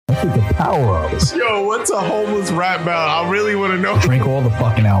Appreciate the power-ups. Yo, what's a homeless rap about? I really want to know. Drink all the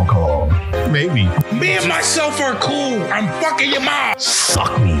fucking alcohol. Maybe. Me and myself are cool. I'm fucking your mom.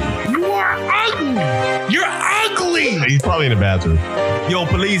 Suck me. You are ugly. You're ugly. He's probably in the bathroom. Yo,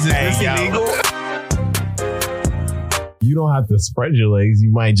 police, is this illegal? You don't have to spread your legs.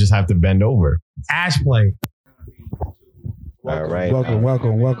 You might just have to bend over. Ash play. All right.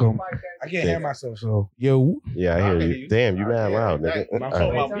 Welcome. I can't hear myself, so yo. Yeah, I hear you. Damn, you mad loud, nigga.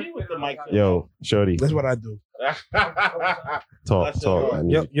 All right. Yo, shorty. That's what I do. Talk. I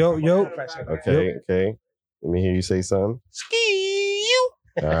need Yo. you. Okay. Let me hear you say something. Ski you.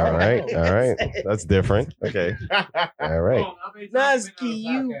 All right. That's different. Okay. All right. Not ski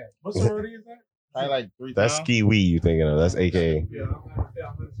you. What sorority is that? I like 3 That's times. Ski Wee you thinking of. That's AKA.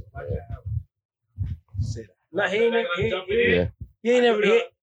 Nah, he ain't Yeah. never hit.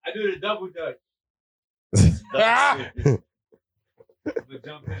 I do the double dutch.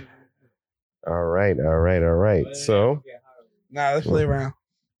 All right. So, Nah, let's play around.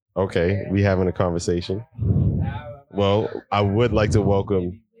 okay, we having a conversation. Well, I would like to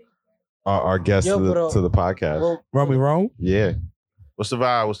welcome our guest to the podcast. Romy Rome. Yeah. What's the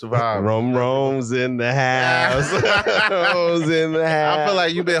vibe? Rome's in the house. Rome's in the house. I feel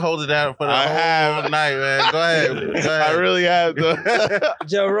like you've been holding that for the whole night, man. Go ahead. I really have to.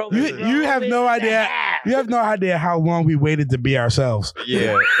 Joe Rogan. You have no idea. You have no idea how long we waited to be ourselves.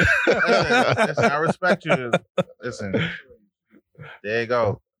 Yeah. Listen, I respect you. Listen. There you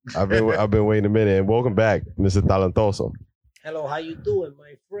go. I've been waiting a minute. And welcome back, Mr. Talentoso. Hello, how you doing,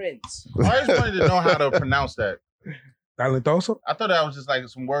 my friends? I just wanted to know how to pronounce that. Talentoso? I thought that was just like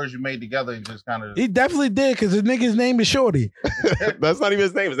some words you made together and just kind of. He definitely did, because the nigga's name is Shorty. That's not even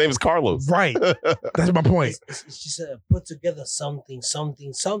his name. His name is Carlos. Right. That's my point. It's just put together something. That's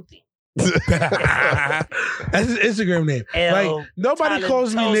his Instagram name. Like, nobody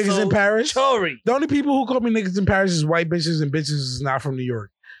calls me niggas in Paris. Chori. The only people who call me niggas in Paris is white bitches, and bitches is not from New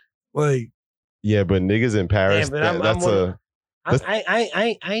York. Like, Yeah, but niggas in Paris, Damn, but that's a...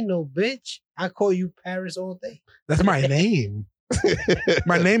 I know, bitch. I call you Paris all day. that's my name.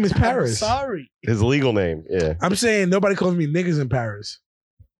 My name is Paris. I'm sorry. His legal name, yeah. I'm saying nobody calls me niggas in Paris.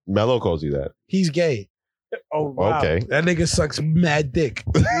 Mello calls you that. He's gay. Oh, wow. Okay. That nigga sucks mad dick.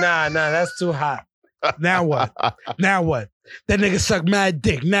 Nah, that's too hot. Now what? Now what? That nigga suck mad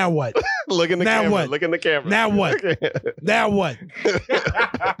dick. Now what? Look in the Now camera. what? Look in the camera. Now what? Now what?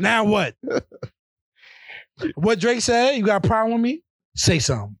 Now what? What Drake said? You got a problem with me? Say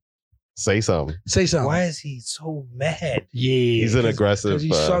something. Say something. Say something. Why is he so mad? Yeah. He's an aggressive... Because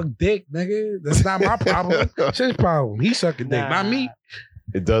he suck dick, nigga. That's not my problem. It's his problem. He sucking dick, not me.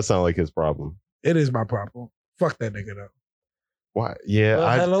 It does sound like his problem. It is my problem. Fuck that nigga though. Why? Yeah,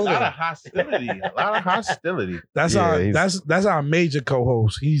 Well, hello A lot there. of hostility. That's Yeah, our he's- that's our major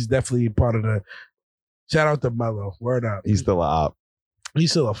co-host. He's definitely part of the. Shout out to Mello. Word up. he's still a op.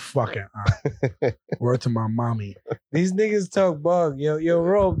 He's still a fucking op. Word to my mommy. These niggas talk bug. Yo,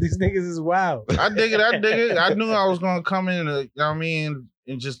 Rob, these niggas is wild. I dig it. I knew I was gonna come in, you know what I mean,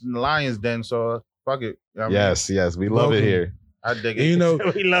 and just in the lion's den. So fuck it. You know what I mean? Yes, we love it Welcome. here. I dig it. You know,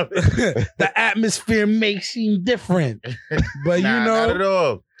 We love it. the atmosphere makes him different. But Nah, you not at know,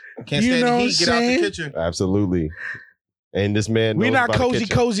 all. Can't you stand know the what heat. Get I'm out the saying? kitchen. Absolutely. And this man we knows not about the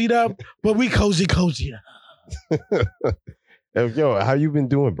kitchen. cozied up, but we cozied up. Yo, how you been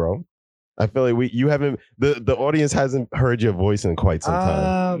doing, bro? I feel like you haven't the audience hasn't heard your voice in quite some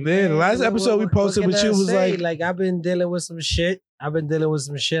time. Man, the last episode we posted with can you I was say? like- I've been dealing with some shit. I'm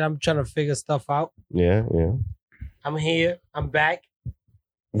trying to figure stuff out. Yeah. I'm here. I'm back.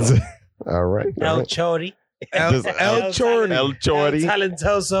 All right. El Chori. Just El Chorty. El Chorty.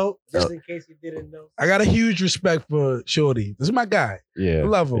 Talentoso. Just in case you didn't know. I got a huge respect for Shorty. This is my guy. Yeah. I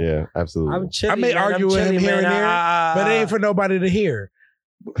love him. Yeah, absolutely. I'm chilling. I may argue with him here and there, but it ain't for nobody to hear.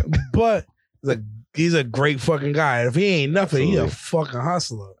 But he's a great fucking guy. If he ain't nothing, he a Absolutely. fucking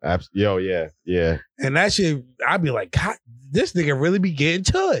hustler. Yo, yeah. And that shit, I'd be like, God, this nigga really be getting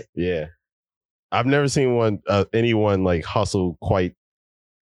to it. Yeah. I've never seen anyone like hustle quite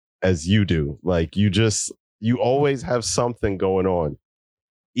as you do. Like you always have something going on.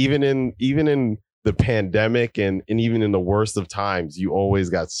 Even in the pandemic and even in the worst of times, you always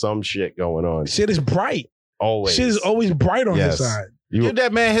got some shit going on. Shit is bright. Always. Shit is always bright on Yes. his side. Give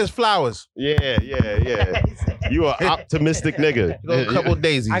that man his flowers. Yeah. You an optimistic nigga. Go a couple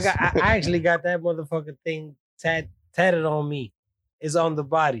daisies. I actually got that motherfucking thing tatted on me. It's on the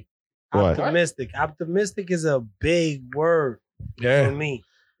body. What? Optimistic. Optimistic is a big word for me.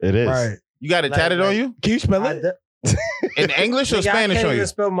 It is. Right. You got it tatted on you? Can you spell it? In English or Nigga, Spanish I can't on even you?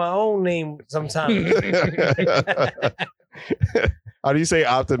 spell my own name sometimes. How do you say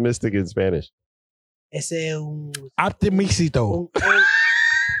optimistic in Spanish? Ese es un, Optimisito.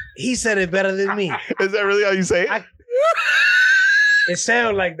 he said it better than me. Is that really how you say it? It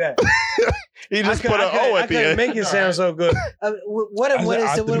sounds like that. He just put an O I at the couldn't end. make it sound so good. What I is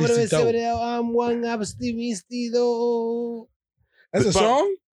said it? What is it? optimistic. I'm one optimistic. That's a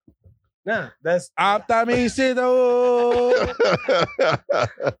song? Nah, that's Optimisito.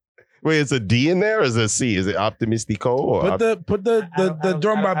 Wait, it's a D in there or is it a C? Is it optimistico or Put the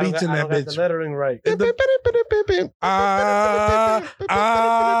drum bar beats in that I don't got bitch. the lettering right.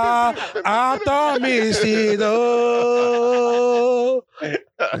 Optimisito.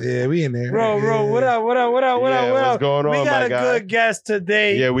 Yeah, we in there. Bro, what up? Yeah, what's going on, We got my a guy? good guest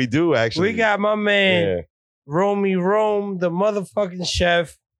today. Yeah, we do actually. We got my man, Yeah. Romy Rome, the motherfucking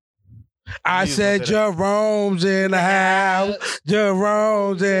chef. I said Jerome's in the house.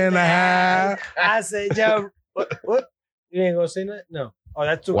 Jerome's in the house. I said, yo, what? You ain't gonna say nothing? No. Oh,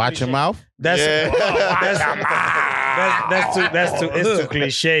 that's too Watch cliche. your mouth. That's Yeah. that's too it's too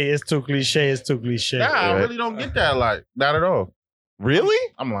cliche. It's too cliche. It's too cliche. Nah, I Right. really don't get that. Like, not at all. Really?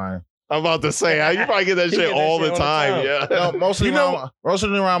 I'm lying. I'm about to say, you probably get that He shit get that all shit the all the time. time. Yeah. No, mostly You know-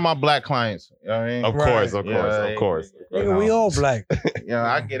 around my black clients. You know what I mean? Of Right. course, of course, Yeah, of course. Nigga, we all black. You know,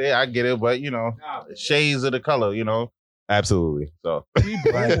 I get it, but you know, shades of the color, you know. Absolutely. So He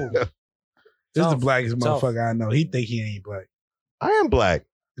black. This is the Tough. blackest Tough. motherfucker I know. He think he ain't black. I am black.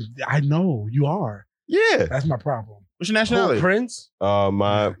 I know you are. Yeah. That's my problem. what's your Who, nationality? Prince?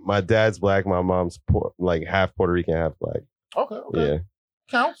 My dad's black. My mom's like half Puerto Rican, half black. Okay. Yeah.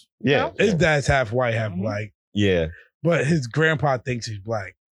 Counts. Yeah. His dad's half white, half Mhm. black, Yeah. but his grandpa thinks he's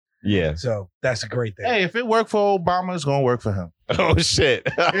black. Yeah. So that's a great thing. Hey, if it worked for Obama, it's gonna work for him. Oh shit.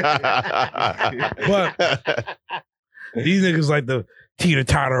 These niggas like the teeter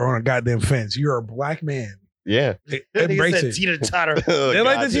totter on a goddamn fence. You're a black man. yeah. Embrace Nigga it. said teeter-totter. They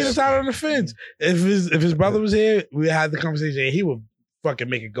like the teeter totter on the fence. If his brother was here, we had the conversation. And he would fucking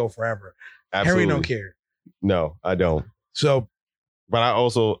make it go forever. Absolutely. Harry don't care. No, I don't. So But I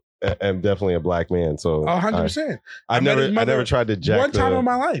also am definitely a black man. So 100%. I met his never mother tried to jack One time the- in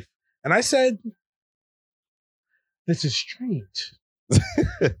my life, and I said, "This is strange."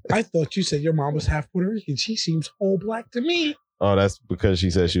 I thought you said your mom was half Puerto Rican. She seems whole black to me. Oh, that's because she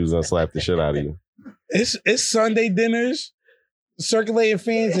said she was gonna slap the shit out of you. It's Sunday dinners, circulating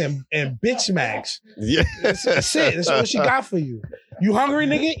fans, and bitch smacks. Yeah. That's it. That's what she got for you. You hungry,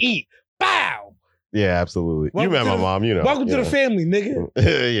 nigga? Eat. Bow. Yeah, absolutely. Welcome you met to my the- mom, you know. Welcome you to the know. family, nigga.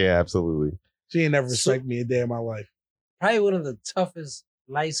 Yeah, absolutely. She ain't never So- respect me a day in my life. Probably one of the toughest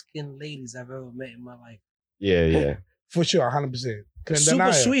light-skinned ladies I've ever met in my life. Yeah, yeah. For sure, 100%. Couldn't deny Super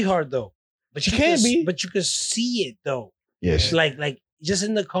her. sweetheart though. But She you can be. But you can see it though. Yeah, Like just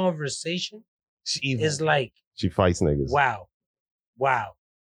in the conversation, She's evil. it's like, she fights niggas. wow.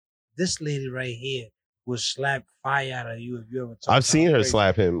 This lady right here will slap fire out of you if you ever talk I've seen her crazy.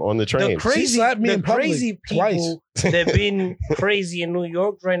 slap him on the train. The crazy, slapped me the in public crazy twice. people that been crazy in New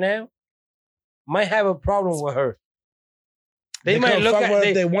York right now might have a problem with her. They might couldn't look fuck at with her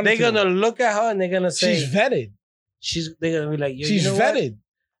if they, they wanted they're to. gonna look at her and they're gonna say She's vetted. they're gonna be like, yo, She's you know what? vetted.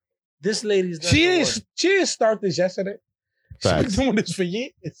 This lady's not She the didn't. one. She didn't start this yesterday. She's Facts. been doing this for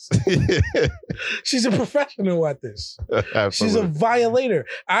years. She's a professional at this. She's a Absolutely. violator.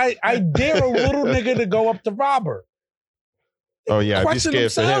 I dare a little nigga to go up to rob her. Oh yeah, I'd be Question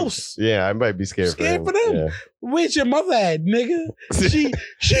scared for him. themselves. Yeah, I might be scared, Scared for for him. them. Where's your mother at, nigga?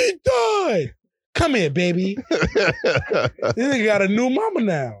 She died. Come here, baby. This nigga got a new mama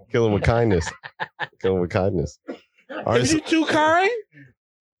now. Kill him with kindness. Kill him with kindness. All right, If so- you too kind,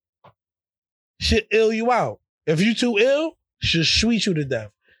 she'll ill you out. If you too ill, she'll sweet you to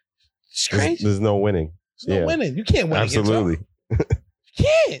death. It's crazy. there's no winning. There's no yeah. winning. You can't win against her. Absolutely. You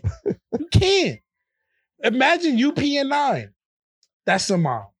can't. You can't. Imagine you peeing 9. That's a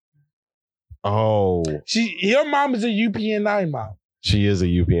mom. Oh, Your mom is a UPN 9 mom. she is a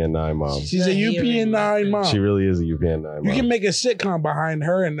UPN 9 mom. She's a UPN 9 mom. She really is a UPN 9 mom. You can make a sitcom behind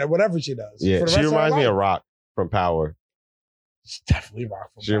her and whatever she does. Yeah, for the she rest reminds her me of life. Rock from Power. She's definitely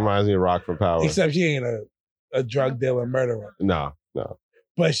rock. from She Power. reminds me of Rock from Power. Except she ain't a drug dealer murderer. No.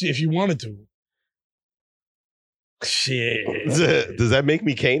 But if you wanted to. Shit. Does that make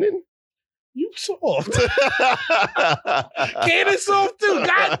me Kanan? You soft. Kanan soft too.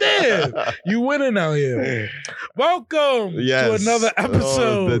 Goddamn. You winning out here. Welcome Yes. to another episode.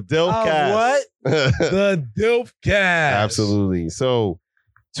 Oh, the Dilfcast. what? The Dilfcast. Absolutely. So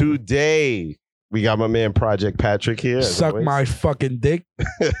today we got my man Project Patrick here. as Suck always. my fucking dick.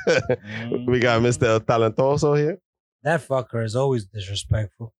 We got Mr. El Talentoso here. That fucker is always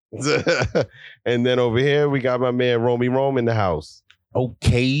disrespectful. And then over here we got my man Romy Rome in the house.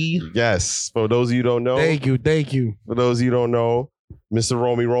 Okay. Yes. For those of you who don't know, Thank you. for those of you who don't know, Mr.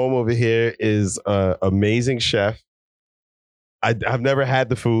 Romy Rome over here is an amazing chef. I've never had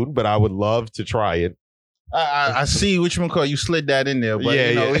the food, but I would love to try it. I see whatchamacallit, you slid that in there, but we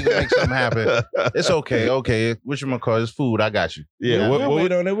can make something happen. It's okay. Whatchamacallit, it's food. I got you. Yeah.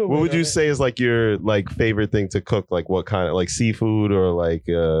 What would you say? say is like your like favorite thing to cook? Like what kind of like seafood or like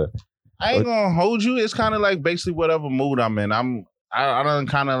I ain't gonna hold you. It's kind of like basically whatever mood I'm in. I done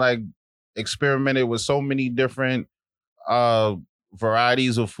kind of like experimented with so many different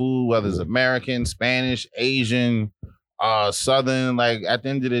varieties of food, whether it's American, Spanish, Asian, Southern. Like at the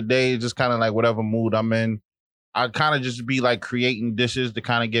end of the day, just kind of like whatever mood I'm in. I kind of just be like creating dishes to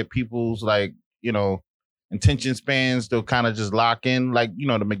kind of get people's like, you know, attention spans to kind of just lock in. Like, you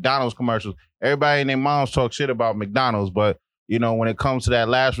know, the McDonald's commercials. Everybody and their moms talk shit about McDonald's, but you know, when it comes to that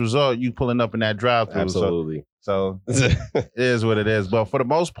last result, you pulling up in that drive-thru. absolutely. So it is what it is. But for the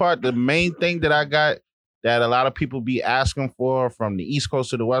most part, the main thing that I got that a lot of people be asking for from the East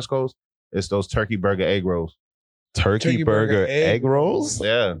Coast to the West Coast is those turkey burger egg rolls. Turkey burger egg rolls?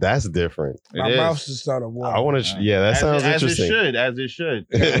 Yeah. That's different. My mouth just started watering. I want to. Yeah, that sounds interesting. As it should.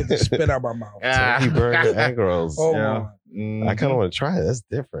 Get the spit out my mouth. Turkey burger egg rolls. Oh, Yeah. my. I kind of want to try it. That's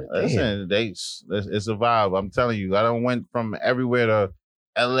different. Damn. Listen, it's a vibe. I'm telling you. I done went from everywhere to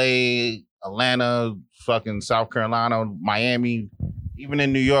LA, Atlanta, fucking South Carolina, Miami, even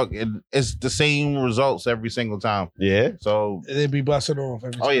in New York. It's the same results every single time. Yeah, So, They be busting off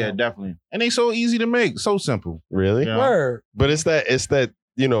every oh yeah, time. definitely. And they so easy to make, so simple. really. Yeah. Word. But it's that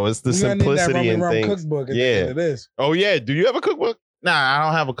you know, it's the You gotta need that simplicity Roman in Rum things. cookbook at Yeah. the end of this. Oh yeah. Do you have a cookbook? Nah, I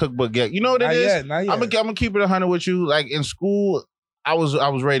don't have a cookbook yet. You know what it Not is? yet, not yet. I'm gonna keep it 100 with you. Like in school, I was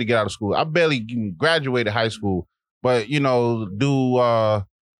ready to get out of school. I barely graduated high school, but you know, do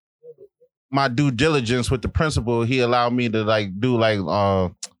my due diligence with the principal. He allowed me to like do like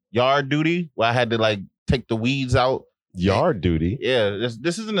yard duty where I had to like take the weeds out. Yard duty. Yeah,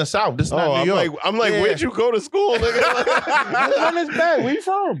 this is in the South. This is not Oh, New York. I'm like, Yeah. where'd you go to school, nigga? Run this back. Where you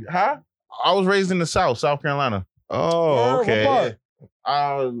from? Huh? I was raised in the South, South Carolina. Oh, What okay. part?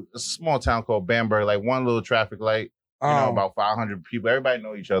 A small town called Bamberg, like one little traffic light. You know, about 500 people. Everybody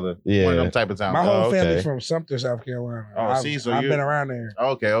know each other. Yeah. One of them type of towns. my whole okay. family's from Sumter, South Carolina. Oh, I've, see, so I've you- been around there.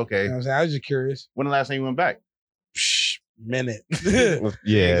 Okay. You know what I'm saying? I was just curious. When the last time you went back? Minute.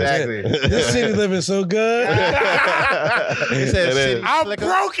 Yeah. Exactly. This city living so good. He said It city is. I'm slicker.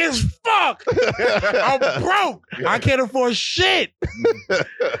 broke as fuck. I'm broke. I can't afford shit.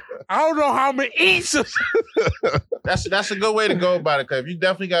 I don't know how I'm gonna eat. That's a good way to go about it. Cause if you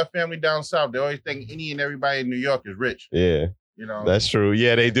definitely got family down south, they always think any and everybody in New York is rich. Yeah, You know, that's true.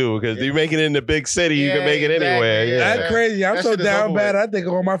 Yeah, they do because you make it in the big city, you Yeah, can make it exactly, anywhere. yeah. Yeah. That's crazy. I'm That so shit is down over bad. with. I think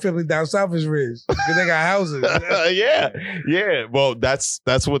all my family down south is rich because they got houses. Yeah. Well, that's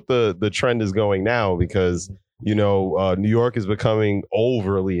what the trend is going now because you know New York is becoming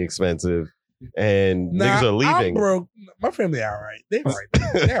overly expensive and niggas are I'm leaving. broke. My family all right. They all right.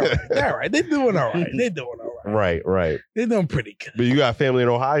 They're all right. They're all right. They doing all right. They doing all right. Right. They doing pretty good. But you got family in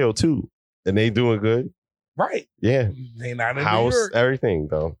Ohio too, and they doing good. Right. Yeah, They not in house, New York. everything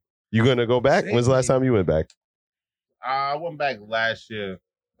though. You gonna go back? When's the last time you went back? I went back last year.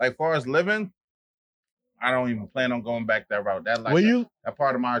 Like far as living, I don't even plan on going back that route. That like Will you? that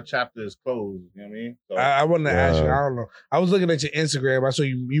part of my chapter is closed. You know what I mean? So, I wanted to ask you. Wow. I don't know. I was looking at your Instagram. I saw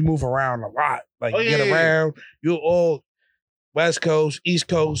you move around a lot. Like Oh, you yeah, get yeah, around. You all West Coast, East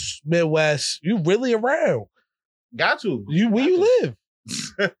Coast, Midwest. You really around. got to. Where you live?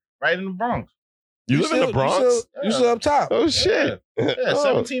 Right in the Bronx. You live in the still- Bronx? You still up top. Oh shit! Yeah, Oh.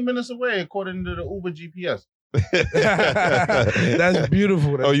 17 minutes away according to the Uber GPS. That's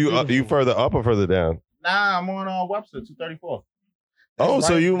beautiful. That's Oh, you beautiful. further up or further down? Nah, I'm on Webster 234. Oh, That's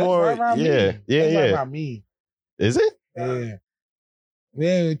so right- you that's more? right around me. Yeah. That's right Yeah. around me. Is it? Yeah. We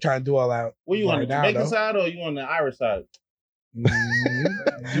ain't trying to do all that. Were you on the right now, Jamaican though. side or you on the Irish side?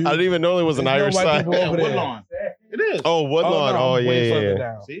 Mhm. I didn't even know there was an There's no Irish white side. people over there. Woodlawn. It is. Oh, Woodlawn. no, Oh, I'm way yeah, further yeah.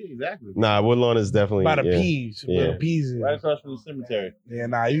 down. See, exactly. Nah, Woodlawn is definitely By the yeah. peas. Where Yeah. the peas is. Right across from the cemetery. Yeah,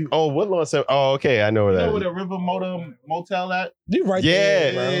 nah, you Oh, Woodlawn. Oh, okay. I know where You know that where is. the River Motel at? you right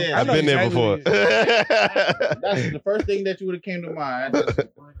Yeah, there, bro. yeah. I I've know been there exactly before. where you- That's the first thing that you would have came to mind. That's a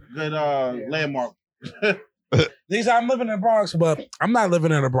good landmark. These I'm living in the Bronx, but I'm not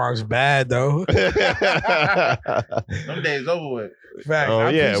living in the Bronx bad though. Them days over with. Fact. Oh,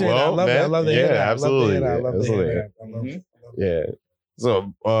 I yeah, appreciate well, that. I love man. that. I love to hear Yeah, that. absolutely. I love to hear Absolutely. that. I love it. Yeah.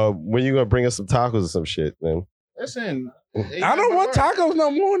 So, when you gonna bring us some tacos or some shit, man? Listen, I don't want tacos no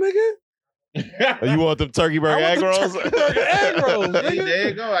more, nigga. You want them turkey burger egg rolls? Turkey burger egg rolls. Hey, nigga. there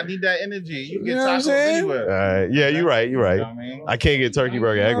you go. I need that energy. You can You get know what I'm tacos saying? anywhere. Yeah, you're right. You're right. You know what I mean? I can't get turkey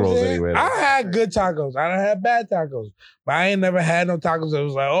burger egg You know what I'm rolls saying? anywhere. I had good tacos. I don't have bad tacos. But I ain't never had no tacos that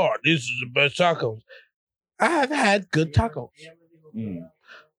was like, oh, this is the best tacos. I have had good tacos. Mm.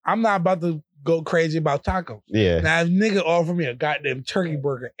 I'm not about to go crazy about tacos. Yeah. Now, if nigga offer me a goddamn turkey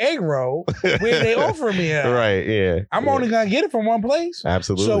burger egg roll, where they offer me at? Right. Yeah. I'm yeah. only gonna get it from one place.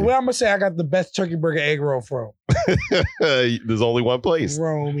 Absolutely. So where I'm gonna say I got the best turkey burger egg roll from? There's only one place.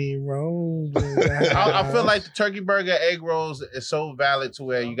 Romy. I feel like the turkey burger egg rolls is so valid to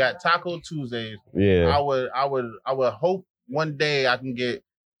where you got Taco Tuesdays. Yeah. I would hope one day I can get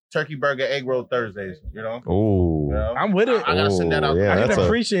turkey burger egg roll Thursdays. You know. Ooh. You know? I'm with it. I gotta send that out. Yeah, I that's can a-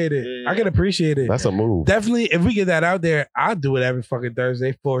 appreciate it. Yeah. I can appreciate it. That's a move. Definitely, if we get that out there, I'll do it every fucking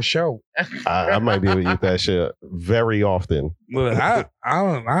Thursday for a show. I might be able to eat that shit very often. Look, I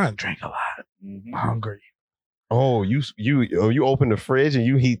don't drink a lot. Mhm. I'm hungry. Oh, you open the fridge and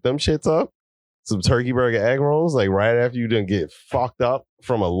you heat them shits up? Some turkey burger egg rolls, like right after you didn't get fucked up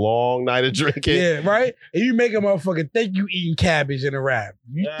from a long night of drinking. Yeah, right? And you make a motherfucker think you eating cabbage in a wrap.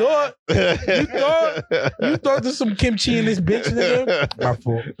 You Yeah. thought you thought there's some kimchi in this bitch, nigga? My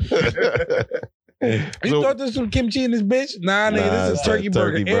fault. You So- thought there's some kimchi in this bitch? Nah, nigga, this is it's turkey a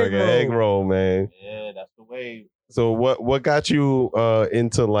burger, egg roll. man. Yeah, that's the way. So what got you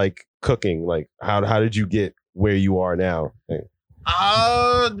into like cooking? Like how did you get where you are now?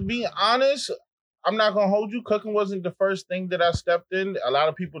 To be honest, I'm not gonna hold you. Cooking wasn't the first thing that I stepped in. A lot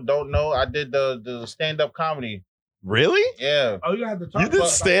of people don't know. I did the stand-up comedy. Really? Yeah. Oh, you have to talk You did about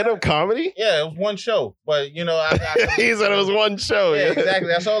stand-up comedy? Yeah, it was one show. But you know, He said it was one show. Yeah, exactly.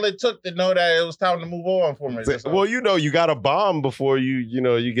 That's all it took to know that it was time to move on for me. That's all. Well, you got a bomb before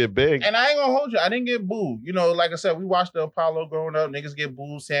you get big. And I ain't gonna hold you. I didn't get booed. You know, like I said, we watched the Apollo growing up. Niggas get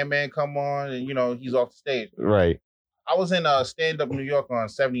booed. Sandman come on, and you know he's off the stage. Right. I was in Stand Up New York on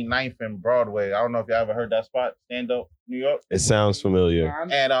 79th and Broadway. I don't know if you ever heard that spot, Stand Up New York. It sounds familiar.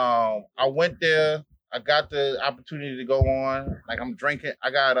 And I went there. I got the opportunity to go on. Like I'm drinking. I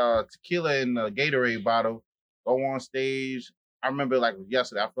got tequila in a Gatorade bottle. Go on stage. I remember like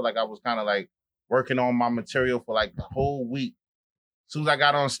yesterday. I feel like I was kind of like working on my material for like the whole week. As soon as I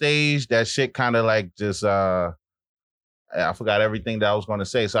got on stage, that shit kind of like just I forgot everything that I was going to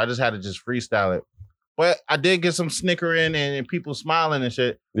say. So I just had to just freestyle it. But I did get some snickering and people smiling and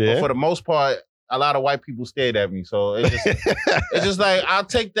shit. Yeah. But for the most part, a lot of white people stared at me. So it's just like, I'll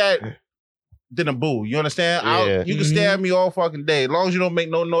take that than a boo. You understand? Yeah. You can stare at me all fucking day. As long as you don't make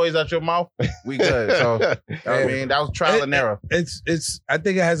no noise out your mouth, we good. So, you know what I mean? That was trial and error. It's I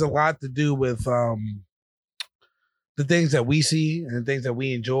think it has a lot to do with the things that we see and the things that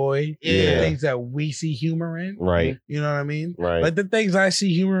we enjoy. Yeah. The things that we see humor in. Right. You know what I mean? Right. Like the things I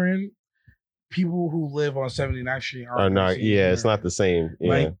see humor in, people who live on 79th Street Are not. Yeah, it's not the same. Yeah.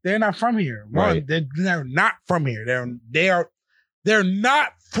 Like they're not from here. One, Right. they're not from here. They're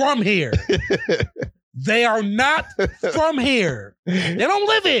not from here. They are not from here. They don't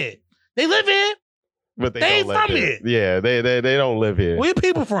live here. They live here. But They ain't don't live from here. here. Yeah, they don't live here. Where your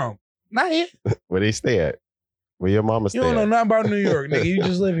people from? Not here. Where they stay at? Where your mama stay You don't know at? nothing about New York, nigga. You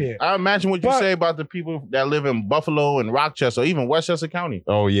just live here. I imagine what you But- say about the people that live in Buffalo and Rochester, or even Westchester County.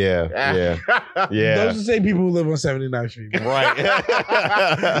 Oh yeah, yeah, yeah. Those are the same people who live on 79th Street. Right.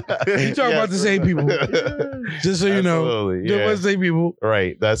 You talking about the same people. Just so you know. Absolutely, They're yeah. the same people.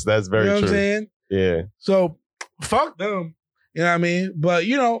 Right. That's very You know what true. I'm saying? Yeah. So fuck them. You know what I mean? But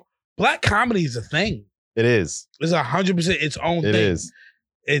you know, black comedy is a thing. It is. It's 100% its own It thing. is.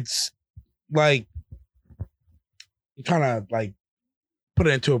 It's like I'm trying to like put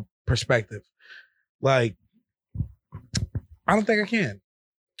it into a perspective. Like, I don't think I can.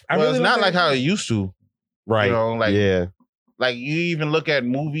 I Well, really it's don't not think like I how can. it used to. Right. You know, like yeah. like you even look at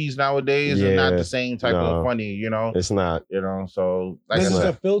movies nowadays, they're not Yeah. the same type No. of funny, you know. It's not. You know, so like I This is said,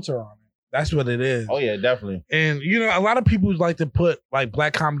 a filter on it. That's what it is. oh yeah, definitely. And you know, a lot of people like to put like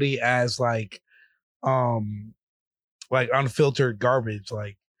black comedy as like unfiltered garbage,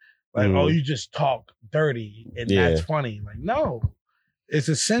 like Mhm. oh, you just talk dirty and Yeah. that's funny. Like, no. It's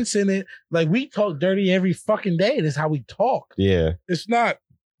a sense in it. Like we talk dirty every fucking day. That's how we talk. Yeah. It's not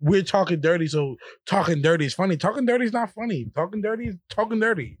we're talking dirty, so talking dirty is funny. Talking dirty is not funny. Talking dirty is talking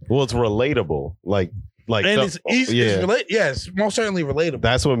dirty. Well, it's relatable. Like And it's easy. Yeah. Yes, most certainly relatable.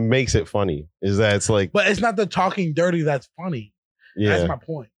 That's what makes it funny. Is that it's like But it's not the talking dirty that's funny. yeah. That's my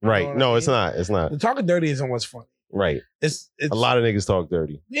point. You know Right. what I No, it's mean? not. It's not. The talking dirty isn't what's funny. Right. It's A lot of niggas talk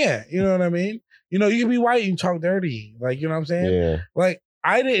dirty. Yeah, you know what I mean? You know, you can be white and talk dirty. Like, you know what I'm saying? Yeah. Like,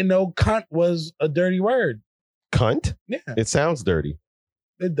 I didn't know cunt was a dirty word. Cunt? Yeah. It sounds dirty.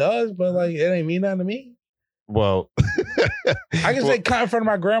 It does, but like it ain't mean nothing to me. Well, I can say cunt in front of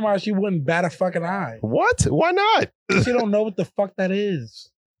my grandma, she wouldn't bat a fucking eye. what? Why not? She don't know what the fuck that is.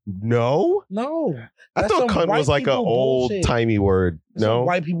 No, No. I That's thought some cunt white was like an people old bullshit. timey word. That's some No,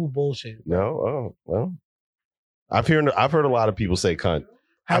 white people bullshit. no. Oh well, I've heard a lot of people say cunt.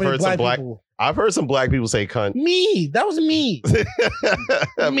 How I've many heard some black. people? I've heard some black people say cunt. Me. That was me.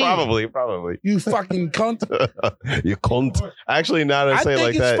 Me. Probably. You fucking cunt. You cunt. Actually, now that I I say it think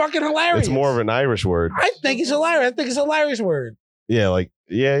like it's that, fucking hilarious. it's more of an Irish word. I think it's hilarious. I think it's a hilarious word. Yeah, like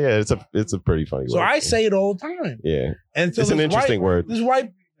yeah. It's a pretty funny So word. I say it all the time. yeah, And so it's an this interesting word.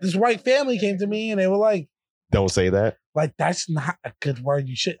 This white family came to me and they were like, Don't say that. that's not a good word.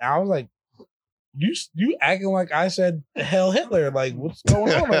 You should. I was like, you acting like I said hell Hitler. Like, what's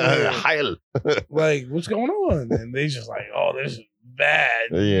going on? over here? Heil. Like, what's going on? And they just like, oh, this is bad.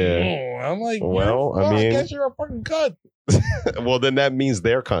 Yeah. I'm like, Well, I I mean- guess you're a fucking cunt. Well, then that means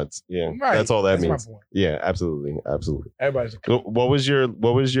they're cunts. Yeah, Right. that's all that my means. point. Yeah, absolutely. Everybody's a cunt. What was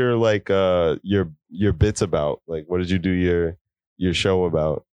your like your bits about? Like, what did you do your show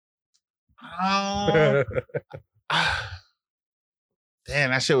about?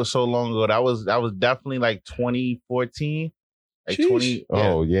 Damn, that shit was so long ago. That was definitely like 2014. Like Sheesh. 20. Yeah.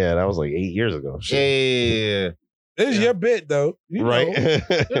 Oh yeah, that was like 8 years ago. Yeah, yeah. It's your bit though. You know. Right.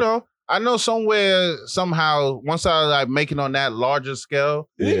 You know, I know somewhere, somehow, once I like make it on that larger scale,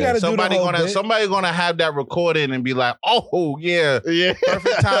 You gotta somebody do the whole bit. gonna have that recorded and be like, oh yeah. Yeah.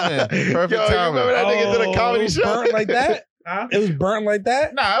 Perfect timing. Perfect Yo, timing. You remember that nigga did a comedy it was show? burnt like that? Huh? It was burnt like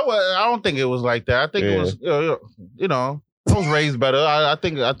that? Nah, I don't think it was like that. I think it Yeah. was, you know, I was raised better. I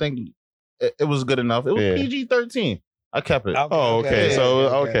think it was good enough. It was Yeah. PG-13. I kept it. Oh, okay. Yeah, So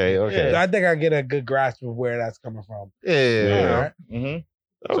yeah, okay. I think I get a good grasp of where that's coming from. Yeah. Alright.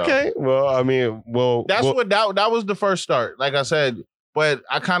 Mm-hmm. Okay. Well, I mean, That's what that was the first start. Like I said, but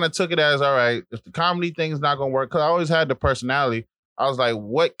I kind of took it as all right. If the comedy thing is not gonna work, because I always had the personality. I was like,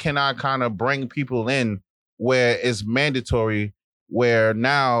 what can I kind of bring people in where it's mandatory? Where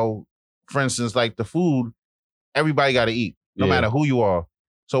now, for instance, like the food, everybody got to eat, no Yeah. matter who you are.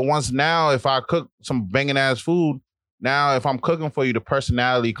 So once now, if I cook some banging ass food, now if I'm cooking for you, the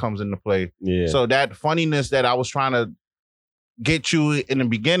personality comes into play. Yeah. So that funniness that I was trying to get you in the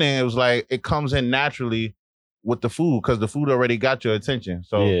beginning, it was like it comes in naturally with the food because the food already got your attention.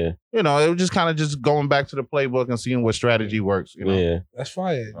 So yeah. you know, it was just kind of just going back to the playbook and seeing what strategy works. You know? Yeah. That's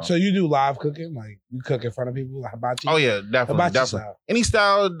fire. Oh. So you do live cooking? Like you cook in front of people? Like hibachi? Oh yeah, definitely, Hibachi definitely. style. Any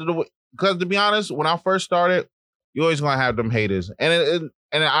style, because to be honest, when I first started, you're always gonna have them haters, and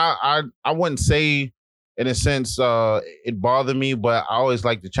I wouldn't say in a sense it bothered me, but I always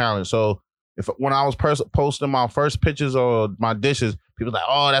like the challenge. So when I was posting my first pictures or my dishes, people like,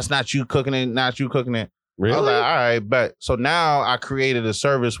 oh, that's not you cooking it, not you cooking it. Really? I was like, all right, bet. So now I created a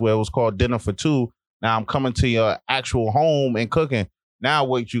service where it was called Dinner for Two. Now I'm coming to your actual home and cooking. Now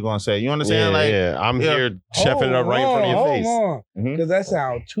what you gonna say? You understand? yeah, I'm yeah. here chefing it up right in front of your face. Hold on. Mhm. Because that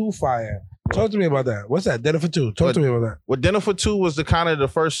sounds too fire. Talk to me about that. What's that? Dinner for two. Talk to me about that. Well, Dinner for Two was the kind of the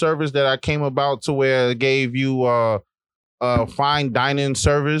first service that I came about to where it gave you fine dining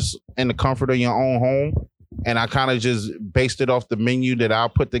service in the comfort of your own home. And I kind of just based it off the menu that I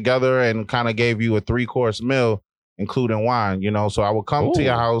put together and kind of gave you a 3-course meal, including wine, you know. So I would come to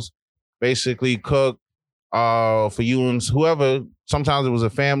your Ooh. house, basically cook for you and whoever. Sometimes it was a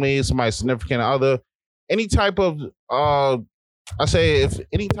family, somebody's significant other, any type of I say if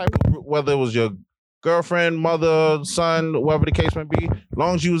any type of, whether it was your girlfriend, mother, son, whatever the case may be, as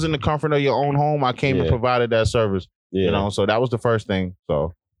long as you was in the comfort of your own home, I came and Yeah. provided that service. Yeah. You know, so that was the first thing.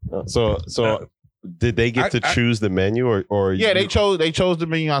 So So did they get to choose the menu or yeah, they you- chose the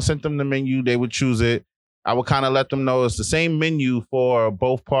menu. I sent them the menu. They would choose it. I would kind of let them know it's the same menu for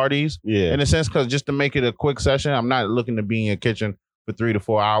both parties Yeah. in a sense, because just to make it a quick session, I'm not looking to be in your kitchen for 3 to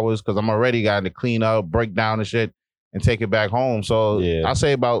 4 hours because I'm already got to clean up, break down the shit, and take it back home. So Yeah. I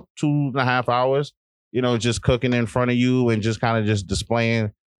say about 2.5 hours, you know, just cooking in front of you and just kind of just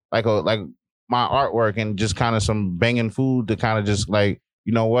displaying like my artwork and just kind of some banging food to kind of just like,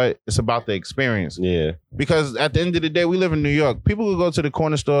 you know what? It's about the experience. Yeah. Because at the end of the day, we live in New York. People will go to the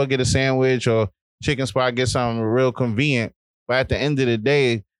corner store, get a sandwich or chicken spot, get something real convenient. But at the end of the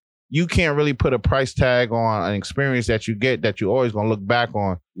day, you can't really put a price tag on an experience that you get that you're always going to look back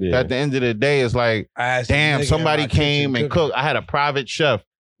on. Yeah. At the end of the day, it's like, I asked this damn, nigga in somebody my kitchen came and cooking. cooked. I had a private chef.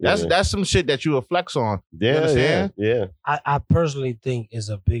 Yeah. That's some shit that you will flex on. Yeah, understand? yeah. I personally think is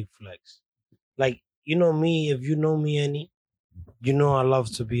a big flex. Like, you know me, if you know me any, you know I love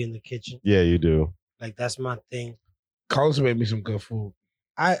to be in the kitchen. Yeah, you do. Like that's my thing. Carlos made me some good food.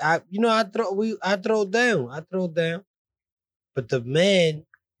 I throw down. But the man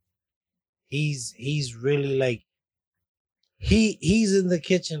he's really like he's in the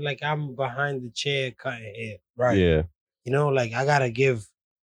kitchen like I'm behind the chair cutting hair. Right. Yeah. You know, like I gotta give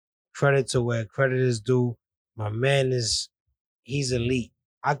credit to where credit is due. My man he's elite.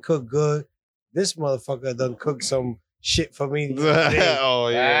 I cook good. This motherfucker done cooked some shit for me. the other day. Oh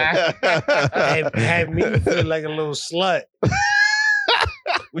yeah. had me feel like a little slut.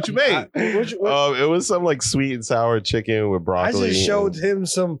 What you made? It was some like sweet and sour chicken with I broccoli. just showed him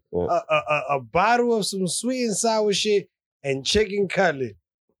some Yeah. a bottle of some sweet and sour shit and chicken cutlet.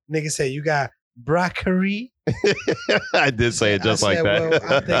 Nigga said, "You got broccoli?" I did say it just I like said, that.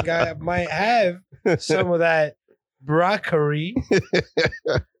 Well, I think I might have some of that broccoli.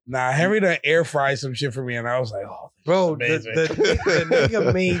 Nah, Henry done air fried some shit for me, and I was like, oh, Bro, amazing. the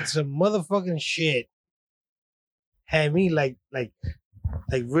nigga made some motherfucking shit. Had me like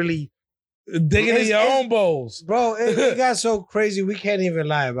really, digging in your own bowls. bro. It got so crazy. We can't even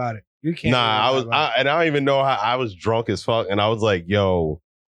lie about it. You can't. Nah, even lie about it. and I don't even know how I was drunk as fuck, and I was like, "Yo,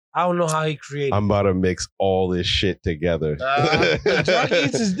 I don't know how he created. I'm about to mix all this shit together." Drunk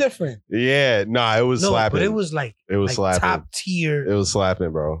eats is different. Yeah, nah, it was no, slapping. but it was like slapping. top tier It was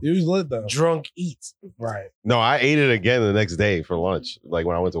slapping, bro. He was lit though. drunk eats. Right. No, I ate it again the next day for lunch, like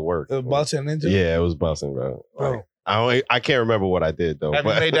when I went to work. It was busting into it. Yeah, it was busting, bro. Bro, I can't remember what I did though. Have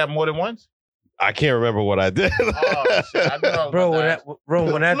you But made that more than once? I can't remember what I did. Oh shit! I knew I was bro, about to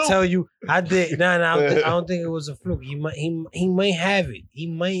when I Fluke. tell you, I did. Nah, I don't think it was a fluke. He might have it. He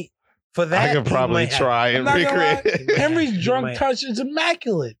might for that. I could he probably might have try it. and I'm not gonna recreate. lie. Henry's You drunk might- touch is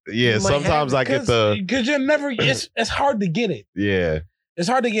immaculate. Yeah, You might have sometimes it I get the Because you're never, it's hard to get it. yeah, It's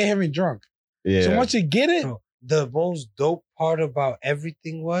hard to get Henry drunk. yeah. So once you get it, Bro, the most dope part about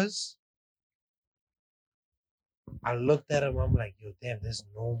everything was I looked at him. I'm like, yo, damn, there's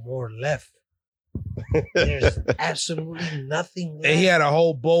no more left. There's absolutely nothing left. and he had a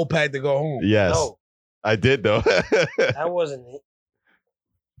whole bowl pack to go home. Yes, No, I did though. that wasn't it.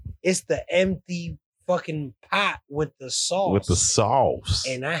 It's the empty fucking pot with the sauce. With the sauce.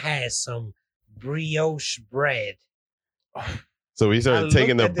 And I had some brioche bread. So we I started looked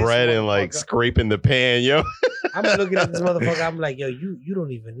taking the at this bread and like motherfucker. scraping the pan, yo. I'm looking at this motherfucker. I'm like, yo, you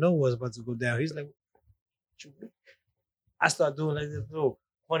don't even know what's about to go down. He's like, what you mean? I start doing like this little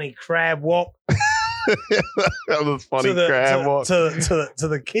funny crab walk That was funny to the crab walk. to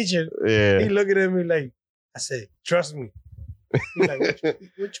the kitchen. Yeah. He looking at me like, I said, trust me. He's like, what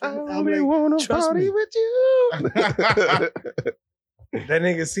you I I'm only like, want to trust party me. with you. That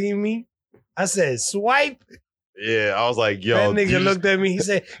nigga seen me. I said, swipe. Yeah, I was like, yo. That nigga looked at me. He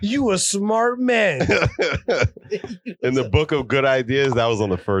said, you a smart man. In the book of good ideas, that was on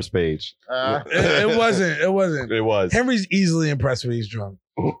the first page. It wasn't. It wasn't. It was. Henry's easily impressed when he's drunk.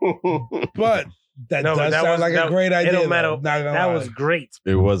 But that No, but does that sound was- like that- a great idea. It don't though. matter. Not gonna That lie. was great.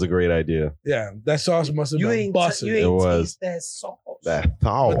 It was a great idea. Yeah, that sauce must have You been ain't, busting. you It ain't was. taste that sauce. That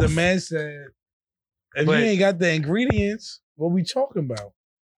sauce. But the man said, if But- you ain't got the ingredients, what we talking about?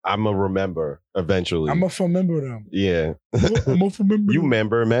 I'm going to remember eventually. I'm going to remember them. yeah. I'm going to remember You them.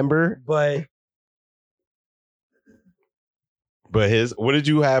 remember? But But what did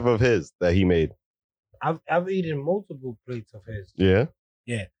you have of his that he made? I've eaten multiple plates of his. Yeah.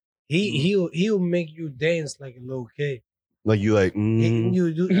 He'll make you dance like a little kid. Like you like, You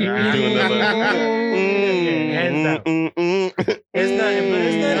do. doing the little- Hands down. It's not.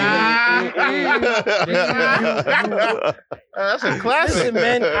 That's a classic. Listen,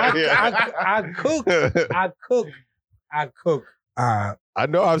 man. Yeah. I cook. I cook. I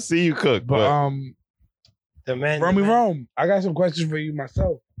know I've seen you cook, But but The man. Romy Rome, I got some questions for you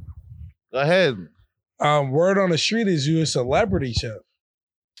myself. Go ahead. Word on the street is you a celebrity chef.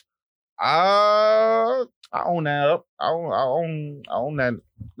 I own that up. I own that.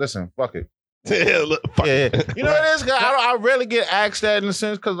 Listen, fuck it. yeah, look, fuck. Yeah, you know what it is. 'Cause I rarely get asked that in a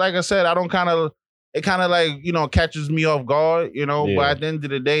sense because, like I said, I don't kind of. It kind of like catches me off guard, But Yeah. at the end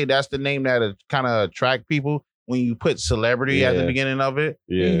of the day, that's the name that kind of attract people when you put celebrity at the Yeah. beginning of it.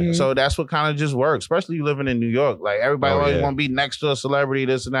 Yeah. Mhm. So that's what kind of just works, especially you living in New York. Like everybody Oh, always yeah. want to be next to a celebrity,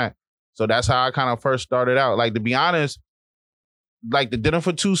 this and that. So that's how I kind of first started out. Like to be honest, like the dinner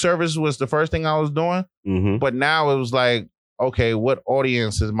for two service was the first thing I was doing. Mm-hmm. But now it was like, okay, what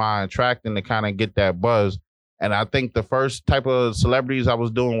audience is my attracting to kind of get that buzz? And I think the first type of celebrities I was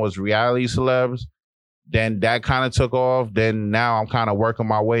doing was reality celebs. Then that kind of took off. Then now I'm kind of working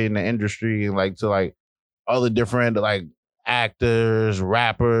my way in the industry and like to like other different like actors,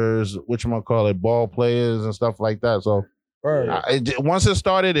 rappers, ball players and stuff like that. So Word. once it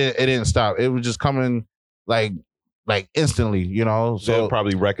started, it didn't stop. It was just coming like instantly, So So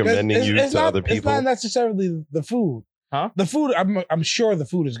probably recommending you to other It's people. not necessarily the food. Huh? The food, I'm sure the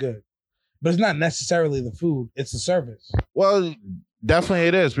food is good. But it's not necessarily the food; it's the service. Well, definitely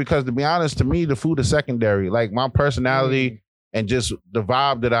it is, because to be honest, to me, the food is secondary. Like my personality and just the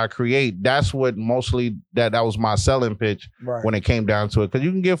vibe that I create, that's what mostly that was my selling pitch Right. when it came down to it. Because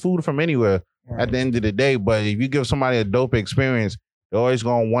you can get food from anywhere Right. at the end of the day, but if you give somebody a dope experience, they're always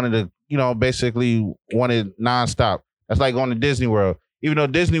gonna want it to, basically want it nonstop. That's like going to Disney World. Even though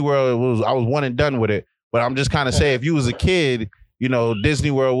Disney World I was one and done with it, but I'm just kind of saying, if you was a kid,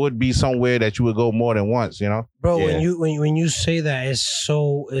 Disney World would be somewhere that you would go more than once. Bro, Yeah. when you say that, it's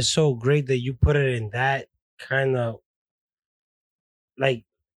so great that you put it in that kind of like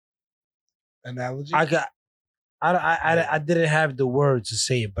Analogy. I didn't have the words to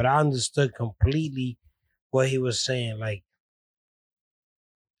say it, but I understood completely what he was saying. Like,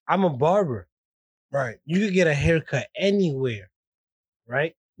 I'm a barber. Right. You could get a haircut anywhere,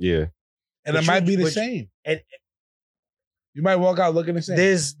 right? Yeah. And But it might be the but same. and You might walk out looking the same.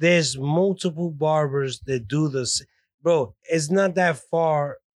 there's multiple barbers that do this. Bro, it's not that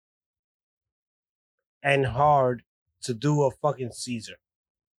far and hard to do a fucking Caesar.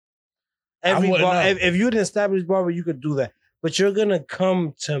 wouldn't know. If you're an established barber, you could do that. But you're gonna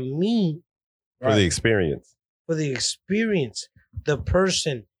come to me For the experience. for the experience, the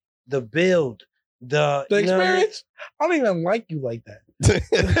person, the build, the The you know what I mean? experience. I don't even like you like that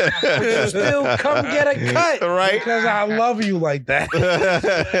Still come get a cut. Right? because I love you like that.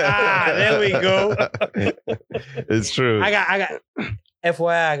 There we go. It's true. I got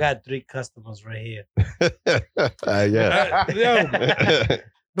FYI, I got 3 customers right here. Yeah. Yo,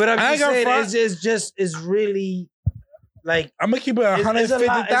 But I'm I just ain't gonna saying, front. it's really like I'm gonna keep it it's a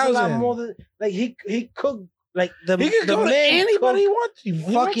lot, it's a lot 150,000. more than like he cooked like the He can the go to man anybody he cooked wants to. He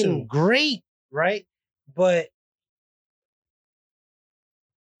wants fucking to. great, right? But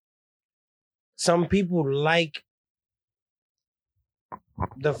some people like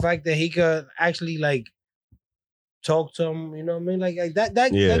the fact that he could actually like talk to him. You know what I mean? Like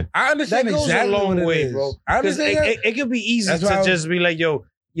that. Yeah. that, I that understand goes exactly a long what it way, is. bro. I Because understand that. it could be easy That's why I to was- just be like, yo,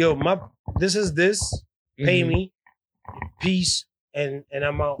 this is this. Pay Mhm. me, peace, and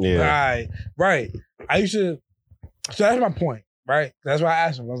I'm out. Yeah. Right. I used to. So that's my point, right? That's why I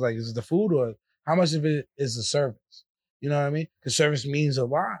asked him. I was like, is it the food or how much of it is the service? You know what I mean? Because service means a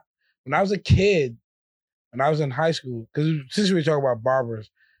lot. When I was a kid, when I was in high school, because since we were talking about barbers,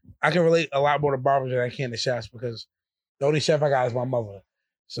 I can relate a lot more to barbers than I can to chefs because the only chef I got is my mother.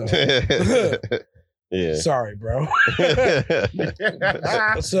 So Yeah. sorry, bro.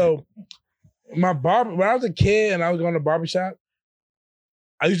 So my barber, when I was a kid and I was going to barbershop,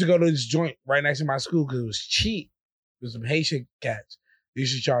 I used to go to this joint right next to my school because it was cheap. It was some Haitian cats. They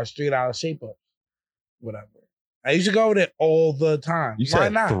used to charge $3 shape ups, whatever. I used to go over there all the time. You Why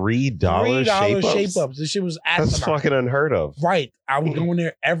said not? $3 shape ups? This shit was That's asinine. fucking unheard of. Right. I was going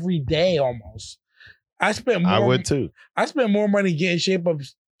there every day almost. I spent more. I would too. I spent more money getting shape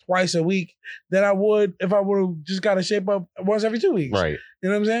ups twice a week than I would if I would have just got a shape up once every 2 weeks. Right. You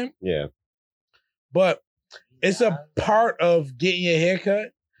know what I'm saying? Yeah. But it's a part of getting your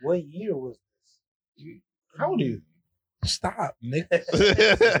haircut. What year was this? How old are you? Stop, nigga.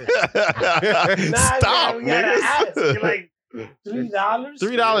 Stop, we gotta ask. You're nigga. like $3.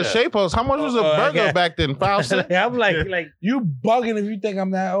 $3 Yeah. shape ups. How much was a I burger got- back then? 5 cents? I'm like You bugging if you think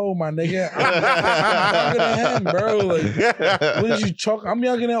I'm that old, my nigga. I'm younger than him, bro. Like, what is you choke? I'm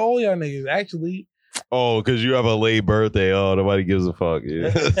younger than all y'all niggas, actually. Oh, because you have a late birthday. Oh, nobody gives a fuck.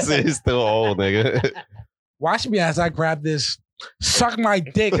 Yeah. He's still old, nigga. Watch me as I grab this. Suck my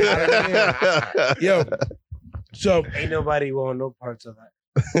dick out of here. Yo. So ain't nobody want no parts of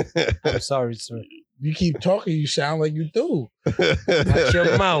that. I'm sorry, sir. you keep talking, you sound like you do. Watch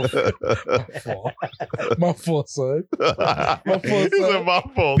your mouth. My fault, son. My fault, He said son. my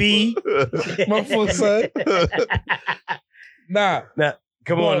fault. B. My fault, son. Nah.